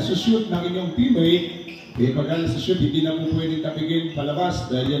 Ipagay na sa shoot ng inyong teammate, ipagay na sa shoot, hindi na po pwedeng tapigin palabas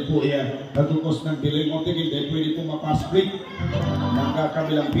dahil yan po ay natutokos ng delay of the game dahil pwede po mapass break ng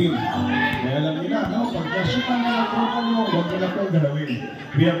kakabilang team. Kaya alam nyo na, no? Pagka-shootan na natropa nyo, huwag nyo na po galawin.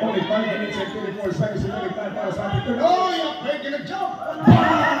 We have only 5 minutes and 24 seconds in the time para sa ating turn. Oh, yung break in a jump!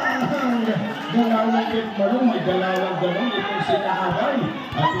 Galawang it malong, may galawang galong itong si Kahabay.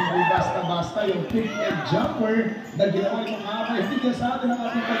 At hindi basta-basta yung pick and jumper na ginawa itong Kahabay. Hindi ka sa atin ang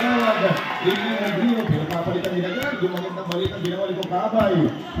ating kagawag. Hindi ang Rio, pero papalitan nila agad. Yung magandang balitan ginawa itong Kahabay.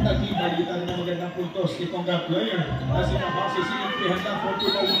 Nag-ibalitan ng magandang puntos itong player na sinabasi si Inti hanggang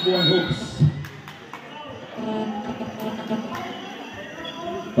 42 Lucbuan Hoops.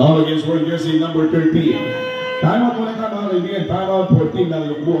 Foul against wearing jersey number 13. Time out muna tayo mga kaibigan. Time out for team ng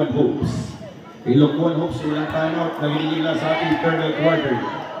Lucbuan Hoops. Yung Lucbuan Hoops, walang time out. Nagiging nila sa ating third quarter.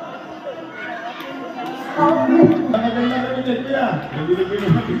 Nakaganda na rin yan, kuya.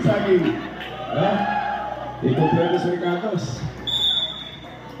 Nagiging natin sa akin. Ikumpleto sa Ricardos.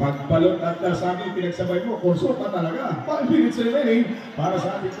 Pagbalot at sa akin, pinagsabay mo, kurso pa talaga. 5 minutes remaining para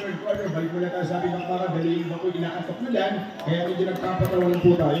sa ating third quarter. Balik muna tayo sa ating mga dahil ba ko inaatok na dyan. Kaya medyo nagpapatawa lang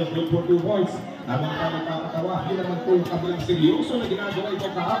po tayo. Good for 2 points. Habang tayo nagpapatawa, yun naman po yung kabilang seryoso na ginagawa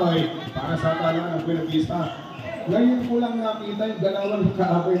itong Kahabay para sa talangan ng Buenavista. Ngayon ko lang nakita yung galawan ng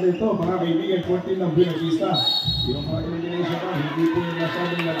kaabay nito, mga kaibigan, 14 ng Buenavista. Yung mga elimination na, hindi po yung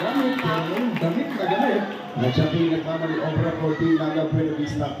masyadong nagamit, pero ngayon, damit na gamit. At siya po yung nagmamali over 14 ng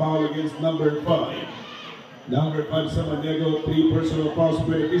Buenavista, foul against number 5. Number 5 sa Maniego, 3 personal fouls,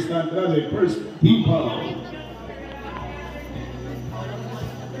 Buenavista Andrade, first team foul.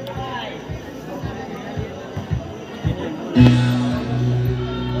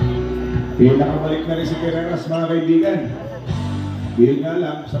 Nakabalik na rin si Pereras, mga kaibigan. Dahil nga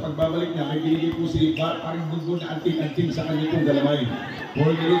lang, sa pagbabalik niya, may binigay po si paring Bunbun na anting-anting sa kanya pong galamay. 4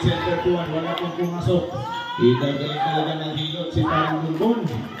 minutes and 31, wala pong pumasok. Itagaling talaga ng hilot si paring Bunbun.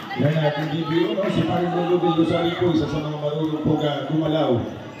 Yan natin bibiro, no? Si paring Bunbun din Rosari po, isa sa mga marunong po gumalaw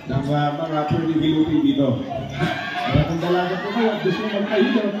ng mga pwede hilutin dito. Maraming dalaga po kayo at gusto nyo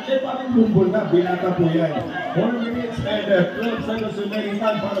magkahilot, paring Bunbun na, binata po yan. 4 minutes and 12 seconds remaining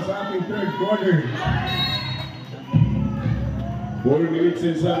time para sa ating third quarter. 4 minutes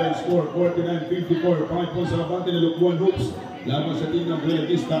and 7 score, 49-54. 5 points sa kabante na Lucbuan Hoops laban sa team ng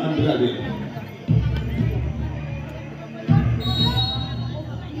Buenavista Andrade.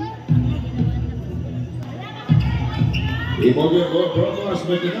 Iboger Broncos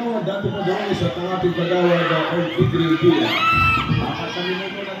may tinawad dati pa doon sa ating pagawad Earl Tigre Villa. 4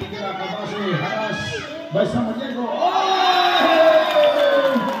 minuto na titira, kabase, haras by San Maniego. Oh!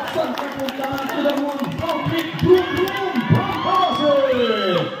 Saan ka puntahan? Tinamon, Broncos, Broom!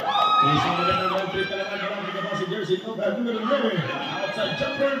 Isang magandang road trip talaga naman ni Kabasi Jersey ito dahil numero 9. Outside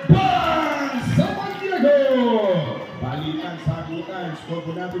jumper, bang! Sa Maniego! Balikan, sagutan, score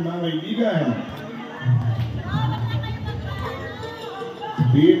po natin mga kaibigan.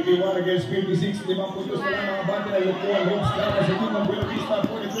 51 against 56, 5 puntos na lang mga bante na Lucbuan Hoops laban sa team ng Buenavista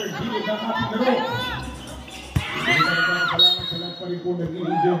po ni third hilig ng ating laro. Salamat sa lahat pa rin po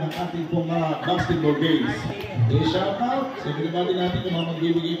nag-i-enjoy ng ating pong mga basketball games. Shoutout sa binabati natin yung mga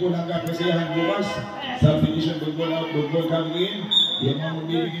magbibigay po ng kasiyahan bukas sa Finition Football Out, Football coming in. Yung mga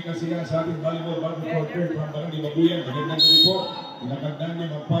magbibigay kasiyahan sa ating volleyball, basketball third from Barangay Mabuyan. Magandang gabi po. Inakagdan niya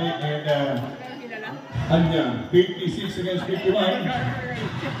Mapay and Anya, 56 against 51.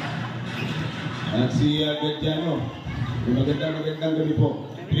 At si Gadiano. Magandang gabi po.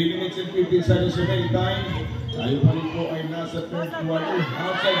 3 minutes and 15 seconds remaining time. Tayo pa rin po ay nasa third quarter.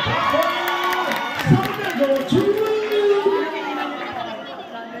 Outside jumper!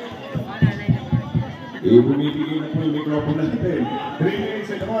 Bumibigay na po yung microphone natin. 3 minutes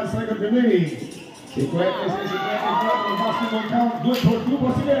and 1 second remaining. Si Cuetes is in the basketball count. Good for 2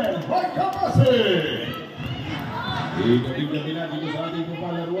 once again. Right Kapase! Gabi-gabi na dito sa ating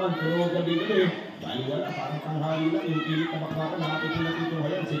palaruan. Pero gabi-gabi, dahil wala, parang tanghali lang. Yung kilit na makaka na ating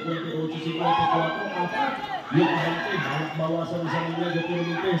pinatituhayan. Si Cuetes 8, si Cuetes 4, 4. Yung abante, bawasan sa Maniego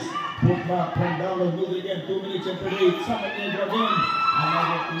Punites. Put back from down of Wood again. 2 minutes and 38. Sa Maniego again.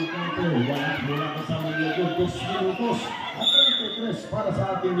 Another 2-pointer. Wala mula ka sa Maniego. 2 minutos. At 33 para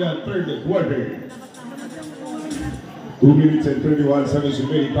sa ating third quarter. 2 minutes and 31 seconds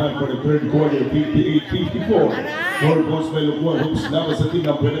remaining time for the third quarter. 58-54. 4 points by Lucbuan Hoops laban sa team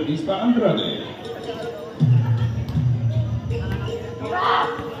ng Buenavista Andrade.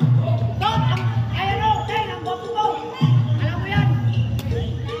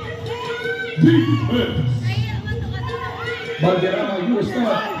 Defense. Valderrama, you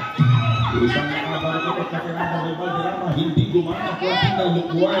start. Isang nakabarikot at nakirama ng Valderrama, hindi gumana po ang ng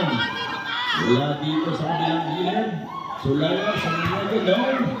Lucbuan. Wala dito sa kabilang gilid. Sulala sa Maniego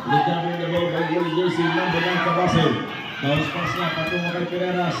down. Recovery the ball by Will Jersey number 9 Kabase. Bounce pass na patungo kay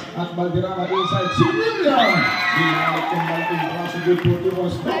Pereras at Valderrama inside si William. Ginalik ng malaking braso good for 2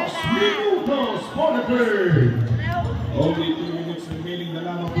 minutos for the third. Only 2 minutes remaining na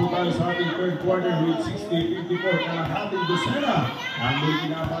lamang po tayo sa ating third quarter with 60-54 kalahating dosena. Ang may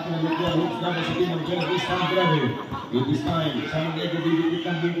kinabati ng Lucbuan Hoops laban sa team ng Buenavista Andrade. It is time. Sa Maniego bibigit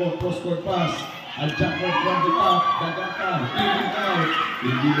ng buko, cross-court pass. Ang jumper from the top, Daganta, giving out.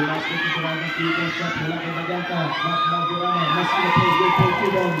 Hindi lumasok ito lang ng 3-point shot, wala kay Daganta. Matt Valderrama, mas sinapos good for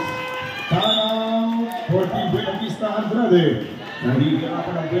 2 bombs. Time for Team Buenavista Andrade.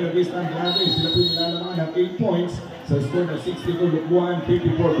 Nahihirapan ang Buenavista Andrade. Sila po nilalaman ng 8 points sa score na 62 Lucbuan,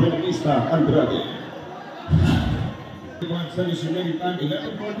 54 Buenavista Andrade. Sa Lucian time,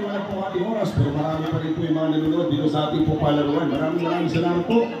 11:41 po ating oras, pero marami pa rin po yung mga nanonood dito sa ating po palaruan. Maraming salamat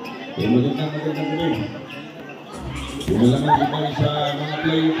po. Magandang gabi. Malaman din kami sa mga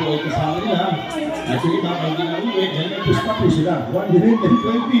player po ay kasama nila. At yung iba, pag ginauwi, ngayon ay pusta po sila. 1 minute and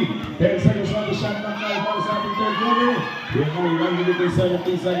 20. 10 seconds na the shot ng para sa ating third quarter. Yung mga 1 minute and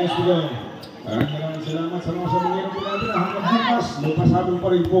 17 seconds to go. Maraming salamat sa mga samangero po natin. Hanggang bukas, magpasabong pa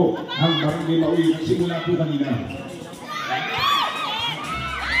rin po ang Barangay MAOYON. Nagsimula po kanina.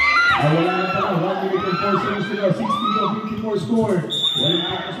 Wala na pala, 1 minute and 4 seconds to go, 60-54 score. Walang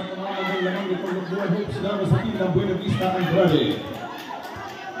po sa pamamagang lamang itong Lucbuan hoops laban sa team ng Buenavista ang BRGY.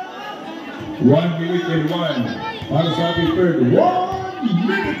 1 minute and 1 para sa ating third. 1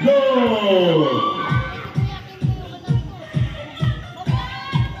 minute goal!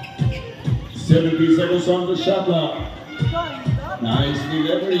 70 seconds on the shot clock. Nice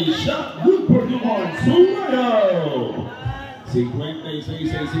delivery shot. Good for Lucbuan. Sumayaw!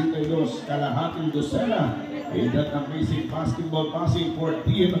 56-62, kalahating dosena. In that amazing basketball passing for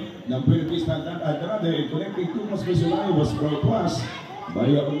team ng Buenavista and Andrade. Connecting to mas Misulayo was world class.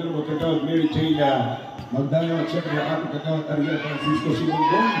 Bayo ako na magkagawad Mary Jane Magdano at siyempre ang ating kagawad Ariel Francisco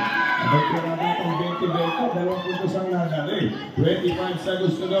Simondon. Abay kaya natin 20-20, 2 puntos ang nangyari. 25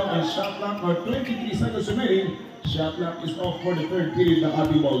 seconds to go and shot clock or 23 seconds remaining. Shot clock is off for the third period ng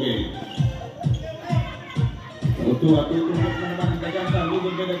ating ball game. Tutuwa na naman ang Daganta,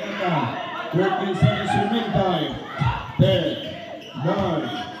 lugod na Daganta. 13 seconds remaining time. 10, 9,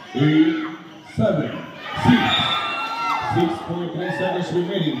 8, 7, 6. 6.3 seconds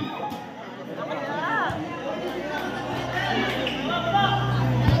remaining.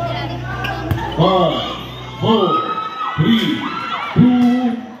 5, 4, 3,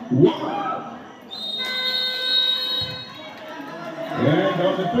 2, 1. And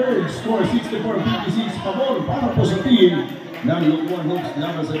on the third, score 64-56, pabor para po sa team ng Lucbuan hoops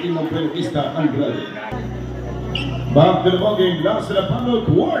laban sa team ng Buenavista ang BRGY. Back to the ball game, last na final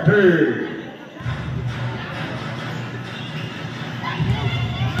quarter.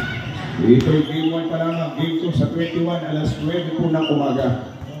 Ito yung game 1 pa lamang, game 2 sa 21, alas 9 po ng umaga.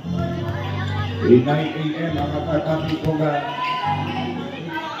 9 a.m. ang ating pong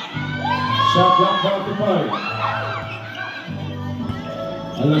shot clock down to 5.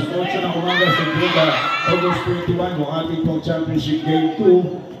 Alas 8 ng umaga sa August 21 ang ating pong championship game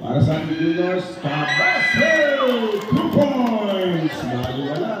 2 para sa ating juniors. Kabase! 2 points!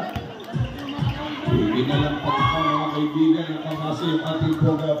 Maliwala. Hindi na lang pagkakang mga kaibigan ng Kabase yung ating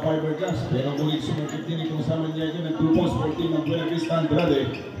pong fiberglass. Pero mulit sumukit din itong sa Manyaga ng 2 points for team ng Buenavista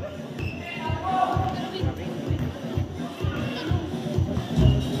Andrade.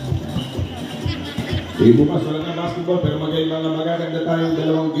 Bukas wala na basketball pero magaganda tayong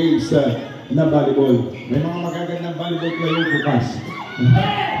dalawang games na volleyball. May mga magagandang volleyball player bukas.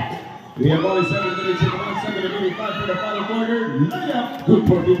 We have only 7 minutes in the 1 minute 5 for the final quarter. Layup, good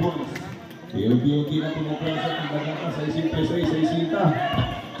for 2 points. Unti-unti na pumupresa ng Daganta sa isinta.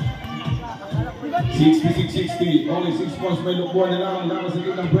 66-60, only 6 points may Lucbuan na lamang laban sa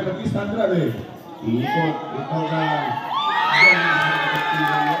team ng Buenavista Andrade. Ikot, ito na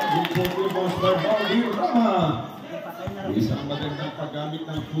isang magandang paggamit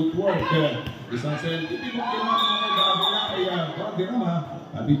ng footwork, isang scientific kung kailangan mga ay Valderrama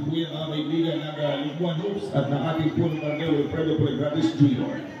at ito yung kaibigan ng Lucbuan hoops at ng ating punong barangay Wilfredo Polegratis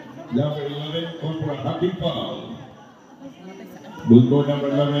Jr. Number 11, call for a happy foul. Good goal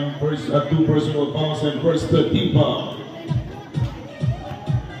number 11, first 2 personal fouls and first team foul.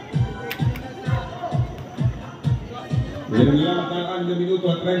 Meron lang ang 6 minuto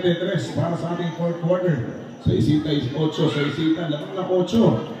at 33 para sa ating 4th quarter. Sa isinta is 8, sa isinta lamang na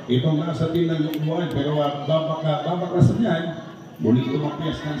 8. Itong nasa team ng Lucbuan pero babaklasan yan. Muli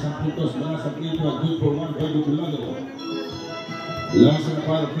tumapias ng 10 puntos mula sa free throw, good for 1 by Dublado. Last na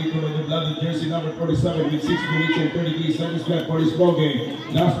para free throw ng Dublado, jersey number 47 with 6 minutes and 33 seconds left for his ball game.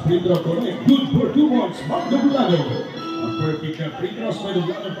 Last free throw correct, good for 2 points, Mark Dublado. A perfect free throws by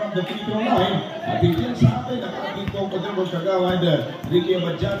Dublado from the free throw line. At hindi sa atin ang ating pong kadribong kagawad Ricky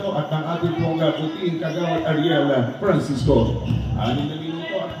Abadjano at ang ating pong puting kagawad Ariel Francisco. 6 na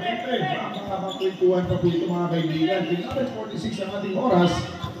minuto at 20. Makakapagkwentuhan pa po ito mga kaibigan. 11:46 ang ating oras.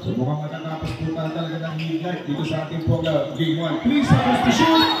 So mukhang matatapos po talaga ng midnight dito sa ating pong game 1. 3 seconds to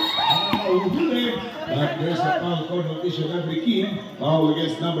shoot. Ang mahuhuli. But there's a foul call notation every team. Foul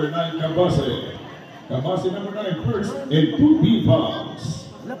against number 9 Kabase. Kabase number 9 first and 2 team fouls.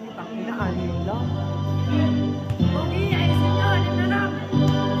 Wala po tayo na kanin lang. Okay, ayos nyo. Ano na lang?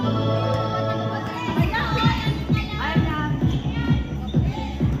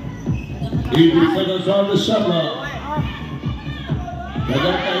 80 seconds on the shot clock.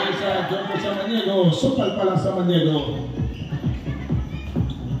 Dagat tayo sa Jumper sa Maniego. Supal pala sa Maniego.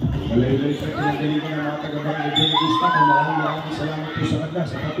 Malaylay sa kinagaling ng mga taga-barangay Buenavista. Maraming salamat po sa kanila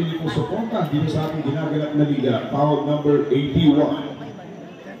sa kapili po suporta dito sa ating ginaganap na liga. Foul number 81.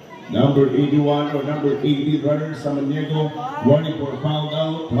 Number 81 or number 80 runner Samaniego, warning for foul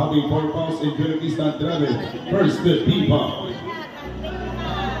out, having 4 fouls in Buenavista Andrade. First, the P-foul.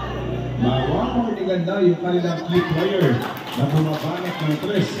 Mawawagiganda yung kanilang key player na bumabanat ng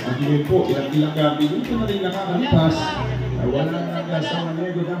 3. At yun po, ilang minuto na rin nakakalipas. Wala nang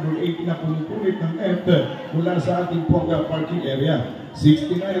Samaniego, number 80 na pumupulit ng F mula sa ating Ponga parking area.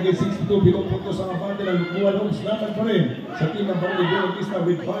 69 against 62, pitong punto sa kabante ng Lucbuan Homes. Laban pa rin sa team ng Buenavista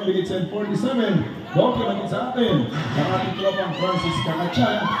with 5 minutes and 47. Doke natin sa atin ng ating tropang Francis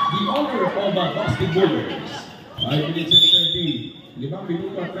Kakachan, the owner of the basketballers. 5 minutes and 30, 5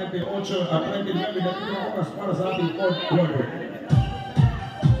 minuto at 38 at 29 na oras para sa ating 4th quarter.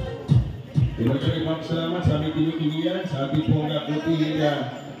 Pinagsalimang salamat sa aming tinutuluyan sa ating pong nabuting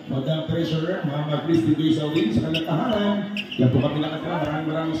Madam Treasurer, Mama Christy Doy Saudin sa kanatahanan. Yan po kami nakatara.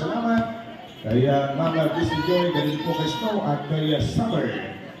 Maraming salamat. Kaya Mama Christy Joy, ganun po kay Snow at kay Summer.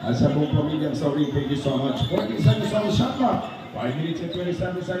 At sa buong pamilyang Saudin, thank you so much. 40 seconds on the shot clock. 5 minutes and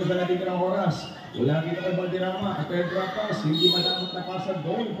 27 seconds na natin ng oras. Wala kita kay Balderrama at kay Drapas. Hindi madamot na pasag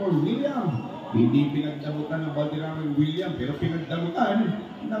going for William. Hindi pinagdamutan ng Balderrama yung William, pero pinagdamutan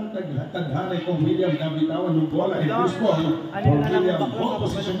ng taghanay kong William na bitawan ng bola and push ball for William. Ball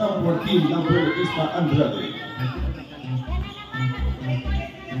position number 14 ng Buenavista Andrade.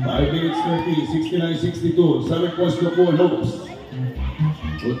 5 minutes 30, 69-62, 7 points to 4 hopes.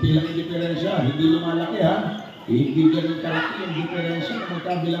 Kunti lang yung diferensya, hindi lumalaki ha. Hindi ganun kalaki yung diferensya ng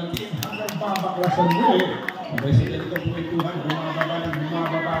magkabilang team hanggang babaklasan mo eh. May sa ganitong kwentuhan, bumababa ng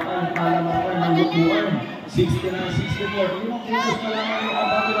palamakan ng Lucbuan. 69-64, limang puntos na lamang yung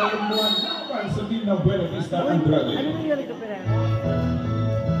abate ng Lucbuan laban sa team ng Buenavista Andrade. Ano yung diferensya?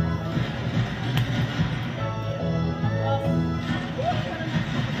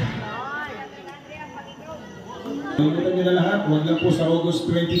 Limutan nyo na lahat, huwag lang po sa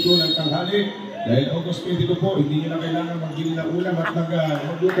August 22 ng tanghali. Dahil August 22 po, hindi nyo na kailangan mag-gili ng ulam at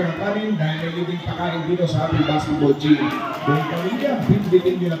magluto ng kanin dahil may libing pakain dito sa ating basketball gym. Kung pamilya,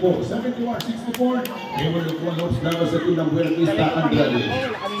 bitbitin nyo na po. 71-64, Ewan Lucbuan Hopes laban sa team ng Buenavista Andrade.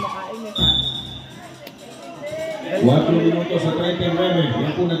 4 minuto sa 39,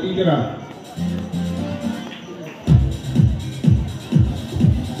 yan po natitira.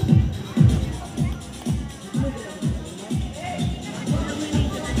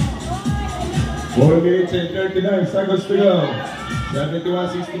 Four minutes and 39 seconds to go.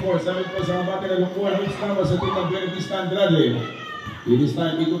 71-64, 7 po sa kabate ng Lucbuan Hopes laban sa team ng Buenavista Andrade. This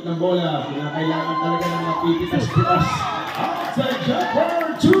time, ikot ng bola. Kinakailangan talaga ng mapipitas-pitas. Outside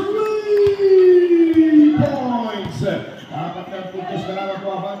jumper, 3 points! Apat ng puntos na lamang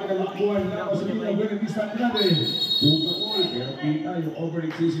po abante ng Lucbuan laban sa team ng Buenavista Andrade. Pukul, pero kita yung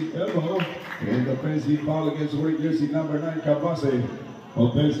over-excessive elbow. And offensive foul against white jersey number 9, Cabase.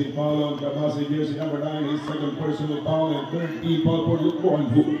 Offensive foul on Cabase, jersey number 9, his second personal foul and third team foul for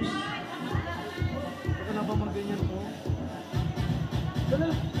Lucbuan Hoops. Kenapa mag-ganyan po?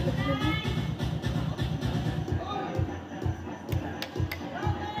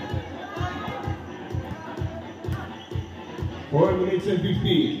 Four minutes and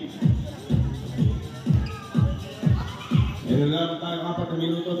 15. Inalaman tayo 4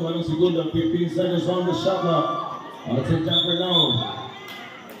 minuto at 8 segundo, 15 seconds on the shot clock. Outside jumper now.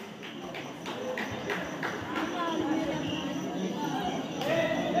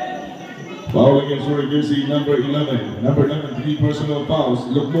 Foul against Owen jersey number 11. Number 11, 3 personal fouls.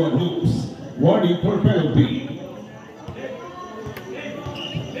 Lucbuan Hoops. Warning for penalty.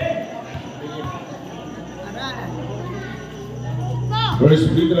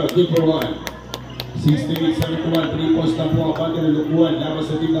 First free throw, good for 1. 68-71, 3 points na po ang abante ng Lucbuan laban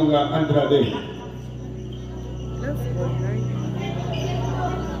sa team ng Andrade.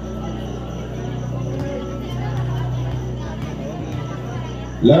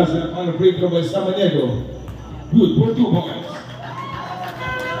 Last and final free throw by Samaniego. Good for 2 points.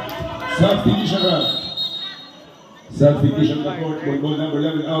 Substitution run. Substitution na court. Ball number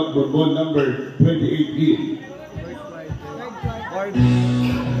 11 out. Ball number 28 in. Word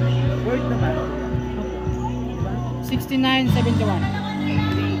naman. 69-71.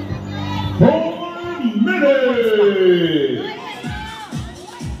 4 minutes!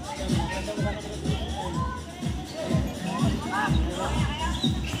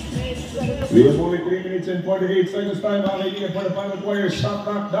 We have only 3 minutes and 48 seconds time. Ang kaibigan for the final quarter. Shot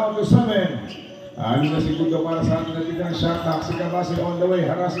clock down to 7. Ano na segundo para sa ating natin ng shot clock. Si Cabase on the way.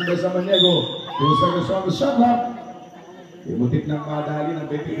 Harassing by Samaniego. 2 seconds on the shot clock. Imutik ng madali ng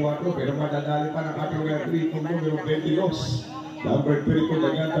 24 pero madadali pa ng ating referee kung numero 22. Number 24,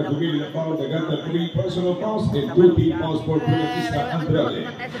 Daganta Bumili na foul. Daganta 3 personal fouls and 2 team fouls for Buenavista Andrade.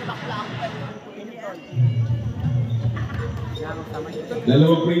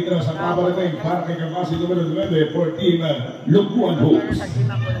 Dalawang free throws ang paparatay para kay Kabasi numero 9 for team Lucbuan Hoops.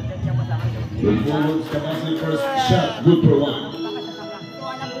 Lucbuan Hoops, Kabasi first shot, good for 1.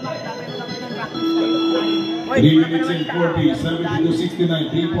 3 minutes and 40,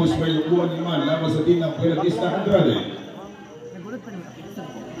 70-69, 3 points by Lucbuan naman laban sa team ng Buenavista Andrade.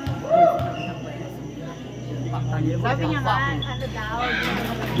 Sabi niya nga, ano daw?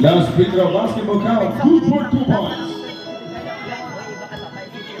 Last free throw basketball count, good for 2 points.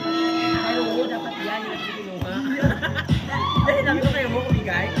 Dahil namin ko kayo mo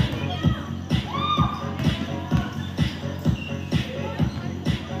kumigay.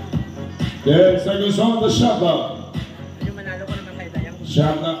 10 seconds on the shot clock. Yung manalo ko naman kayo dayang.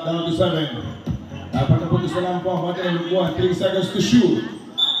 Shot clock down to 7. Dapat na puntos na lang po ang bata ng Lucbuan. 3 seconds to shoot.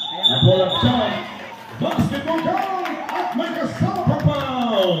 A pull-up shot. Basketball count at may kasama pa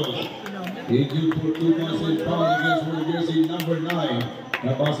foul. Injured for 2 points and foul against for jersey number 9.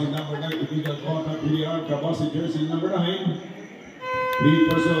 Kabasi number 9, illegal contact with the arm. Kabasi jersey number 9. 3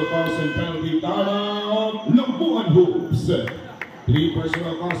 personal fouls and penalty. Timeout. Lucbuan Hoops. 3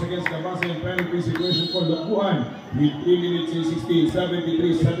 personal fouls against Kabasi and penalty situation for Lucbuan with 3 minutes and 16,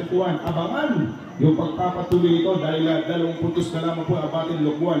 73-71. Abangan yung pagpapatuloy ito dahil 2 puntos na lamang po abatin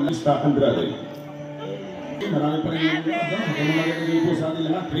Lucbuan Buenavista Andrade. Marami pa rin yung magandang po sa ating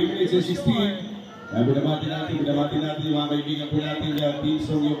lahat. 3 minutes and 16. Binabati natin yung mga kaibigan po natin team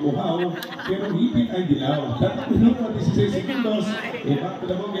song yung buhaw, pero hipit ay dilaw. Tatang minuto at 16 segundos, back to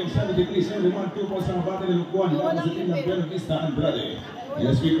the ball game, 73-71, 2 points ang abate ng Lucbuan laban sa team ng Buenavista Andrade.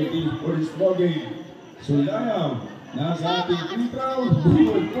 Let's keep it in for this ball game. Sulayaw, nasa ating free throw,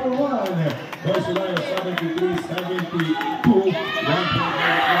 good for 1. Sulayaw, 73-72, 1 point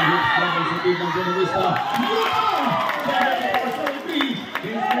hits laban sa team ng Buenavista.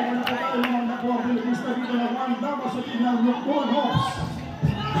 Buenavista dito na 1 laban sa team ng Lucbuan Hoops.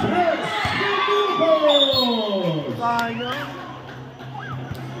 Let's go!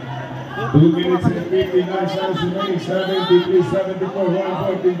 2 minutes and 59 seconds remaining, 73-74, 1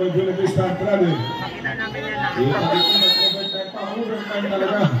 point in by Buenavista Andrade. Overtime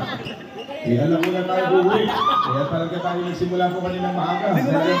talaga. Alam mo na tayo buwi. Kaya talaga tayo nagsimula po kaninang maaga. Alam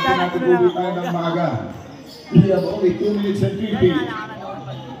po natin buwi tayo ng maaga. We have only 2 minutes and 50.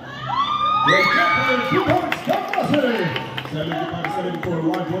 The Captain, 2 points, Kabasi! 75-74,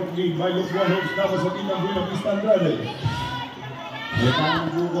 1 point lead by Lucbuan Hoops laban sa team ng Buenavista Andrade. May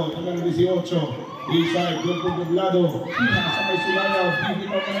tamang buko, tagang 18. Inside, good for Dublado. Nasa may Sulayaw,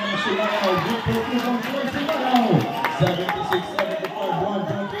 bibitaw pa naman Sulayaw. Good for 2 points by Sulayaw. 76-75, 1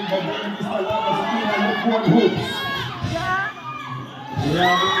 point lead by Buenavista laban sa team ng Lucbuan Hoops.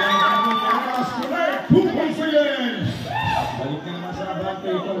 Grabe lang ang Karas, 2 points again! Balik na naman sa abante,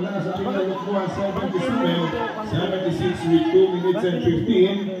 ito na sa team ng Lucbuan, 77-76 with 2 minutes and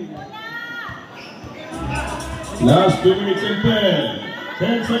 15. Last 2 minutes and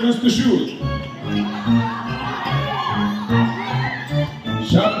 10 seconds to shoot.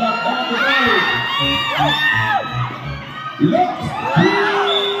 Shot clock down to 5. Last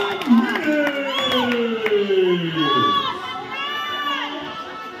 2 minutes.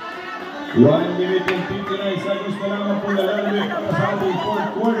 1 minute and 59 seconds na lamang po nalalagay para sa ating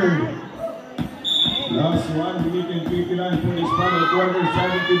 4th quarter. Last 1 minute and 59 for this final quarter,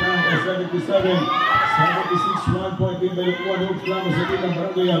 79-77. 76, 1 point in by Lucbuan Hoops laban sa team ng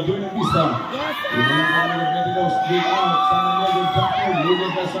BRGY Buenavista. Ito lang kami nag-medical straight out. Sama Negro Dr.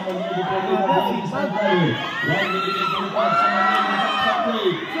 Lugan ka sama Negro for team ng Buenavista Andrade. 1 minute and 25, sama Negro Dr.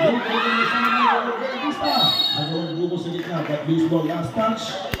 Lugan ka sama Negro Buenavista. Nagawang buko sa gitna, but loose ball last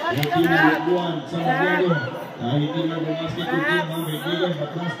touch. Yung team ng Lucbuan, sama Negro. Hindi na bumasket yung team mga kaibigan,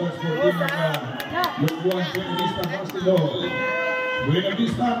 but last touch for team ng Lucbuan Buenavista basketball.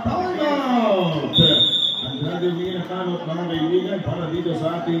 Buenavista timeout! Andrade humingi ng timeout mga kaibigan para dito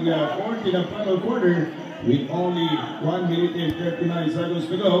sa ating 40 na final quarter with only 1 minute and 39 seconds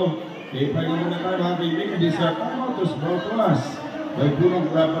to go. Pahinga muna tayo mga kaibigan. This timeout is brought to us by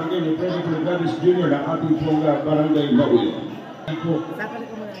Punong Barangay Lieutenant Rodriguez Jr. na ating pong Barangay MAOYON.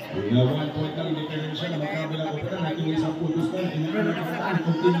 Na 1 point lang independent siya na magkabilang ko pa natin yung isang puntos na inaanap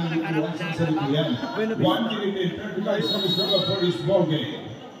kung tinanong sa salituyan. 1 minute and 35 seconds to go for this ball game.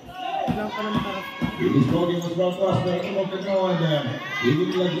 This ball game was brought to us by Tumog Kagawan.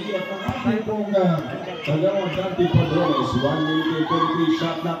 Inilagay at ang ating pong Kagawan Dante Padrones. 1 minute and 33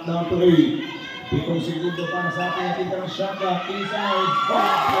 shot knock down to 8. 7 segundo para sa ating ating shot knock inside.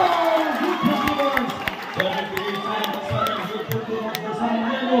 Good performance! 78 seconds, good for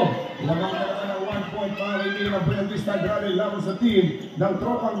Lamang na naman ang 1 point para kaibigan ng Buenavista Andrade laban sa team ng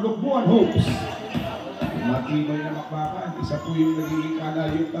tropang Lucbuan Hopes. Matibay na makbakan. Isa po yung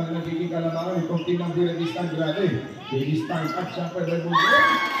nagiging kalamangan itong team ng Buenavista Andrade. Baby time at siyempre by Buenavista.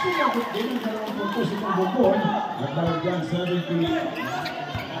 Sumabot din ang dalawang puntos itong Buenavista. At dahil dyan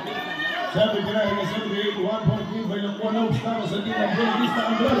 79-78, 1 point win by Lucbuan Hopes laban sa team ng Buenavista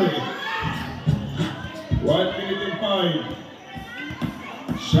Andrade. 1 minute and 5.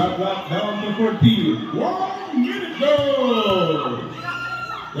 Shot clock down to 14. 1 minute go!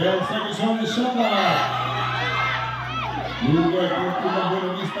 10 seconds on the shot clock. Lugar for team ng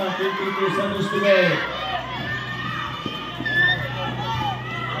Buenavista, 52 seconds to go.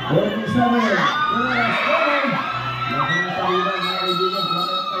 47. Yes, going! Nakanatalilan na kaibigan from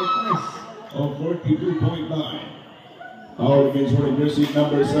tight press of 42.9. Foul against Owen jersey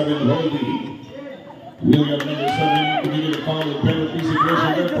number 7, Holdy. William number 7 committed a foul in penalty situation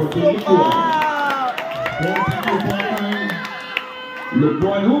there for Team Lucbuan. 42.9.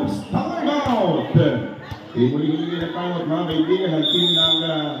 Lucbuan Hoops, time out! Muli-huli na time out mga kaibigan ang team ng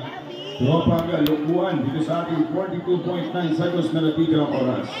tropang Lucbuan dito sa ating 42.9 seconds na natitira ang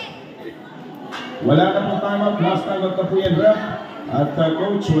oras. Wala na po time out, last time out na po yan rep. At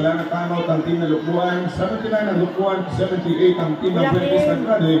coach, wala na time out ang team ng Lucbuan. 79 ang Lucbuan, 78 ang team ng Buenavista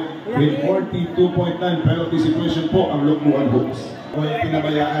Andrade with 42.9 penalty situation po ang Lucbuan Hoops. O yung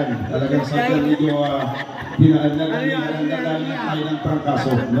pinabayaan, talagang sa medyo pinaalangan tayo ng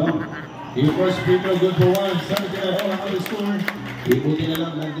trangkaso, no? Yung first free throw good for 1, 79 all ang other score. Ibuti na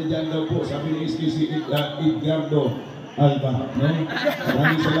lang, nandiyan daw po, sabi ni SKC Edgardo Alba, no?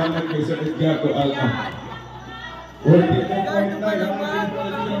 Maraming salamat kay Sir Edgardo Alba. 42.9 ang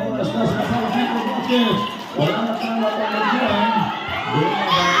magiging ng oras na sa Palawan matches. Wala na tama at ang Lucbuan. Doon ang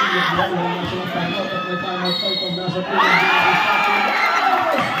bagay yung Lucbuan. Wala na siyang tama at may tama at tayo kung nasa po ng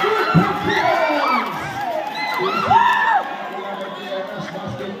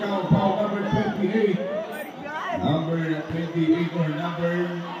basket count, foul number 28. Number 28 or number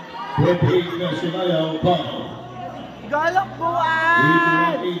 28 na Sumayaw, foul.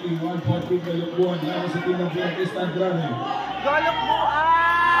 Lucbuan! 81 point win by Lucbuan laban sa team ng Buenavista Andrade.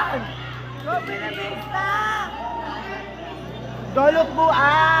 Lucbuan! Go Buenavista! Go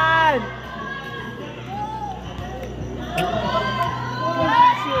Lucbuan!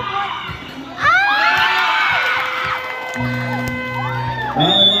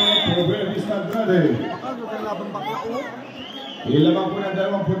 Para Buenavista Andrade. Ilamang po ng 2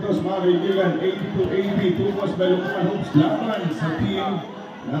 puntos mga kaibigan, 82-80, 2 points by Lucbuan Hoops laban sa team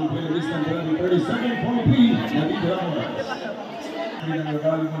ng Buenavista Andrade. 37.3 na dito ang oras.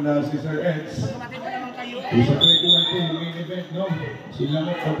 Pinanagaling mo na si Sir Eds. Sa 21 main event, no? Sila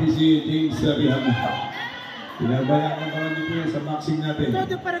mo pati si James Rihan. Pinabayaan ang mga dito yan sa boxing natin.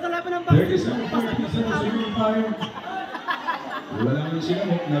 37.3 sa Unifier. Wala naman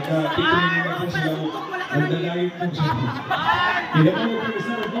sila mo, nagka-tipunin naman sila mo. Nagdalayin po siya. Pinapalog ko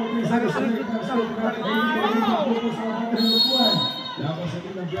isa sa Lucbuan. Laban sa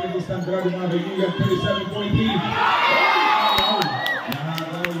team ng Buenavista Andrade mga kaibigan, 37.3.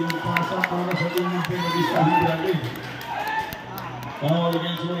 Nahagaw yung pasa para sa team ng Buenavista Andrade. Foul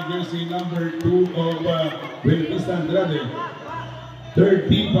against Owen jersey number 2 of Buenavista Andrade.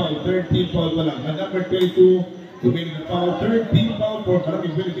 13 foul pa lang. At number 22, committing a foul, 13 foul for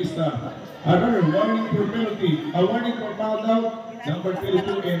Maraming Buenavista. Another warning for penalty, a warning for foul out, number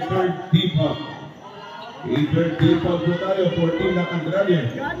 22 and third team foul. Third team foul po tayo, 14 ng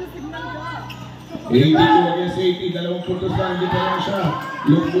Andrade. 82 against 80, 2 puntos lang, hindi pa lang siya.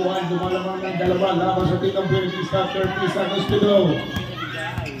 Lucbuan, dumalamang ng dalawa, laban sa team ng Buenavista, 30 seconds to go.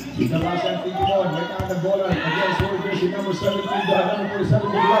 Sinabasan Tigimon, may na bola against Owen jersey number 17, number 47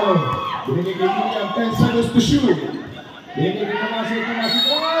 Bilbao. Binigay niya 10 seconds to shoot. Binigay Kamasay points!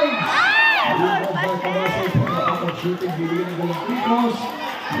 Binigay Kamasay po na shooting, binigay ng galang free throws.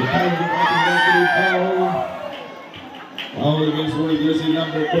 Behind the ating referee foul. Foul against Owen jersey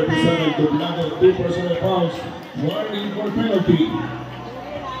number 47, Dublado, 2 personal fouls. Warning for penalty.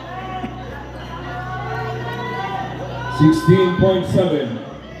 16.7.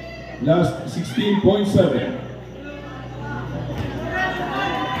 Last 16.7.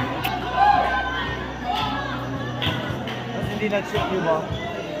 Hindi nag-shoot niyo ba?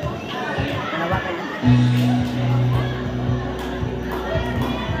 Nawa kayo?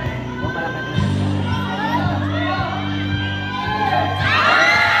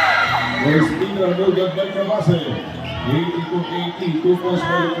 Espino, no good by Kamasay. 82-80, 2 points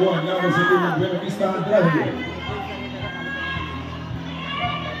by Lucbuan. Laban sa team ng Buenavista Andrade.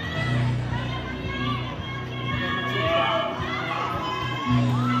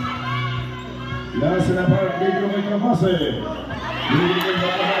 Nasa na parang video may kabase. Bibigyan na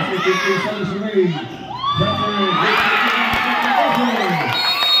kabase 50 seconds remain. Jumper,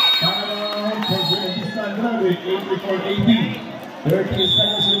 Palawan for Buenavista and BRGY, 84-80. 30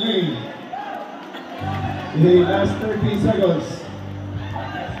 seconds remain. The last 30 seconds.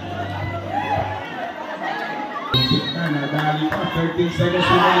 Nadali pa, 13 seconds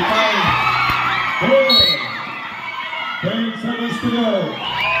to qualify. 10 seconds to go.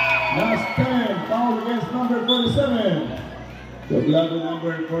 Last 10, foul against number 47. Doblado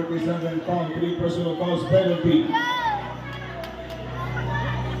number 47, foul, 3 personal fouls penalty.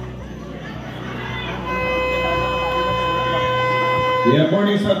 The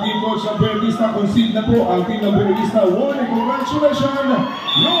according sa team coach ng BRGY, concede na po ang team ng BRGY. One, congratulations,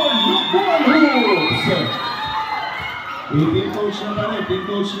 Lord Lucbuan Hoops! Team coach na pa rin, team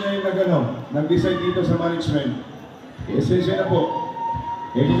coach na yung nag-decide dito sa management. Esensya na po.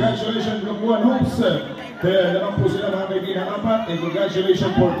 Congratulations Lucbuan Hoops! Kaya naman po sila mga kaibigan apat.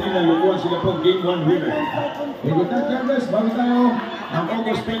 Congratulations for team ng Lucbuan, sila po game 1 winner. Good night guys, bago tayo ang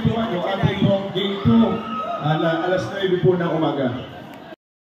August 21 yung ating game 2 alas 9 po ng umaga.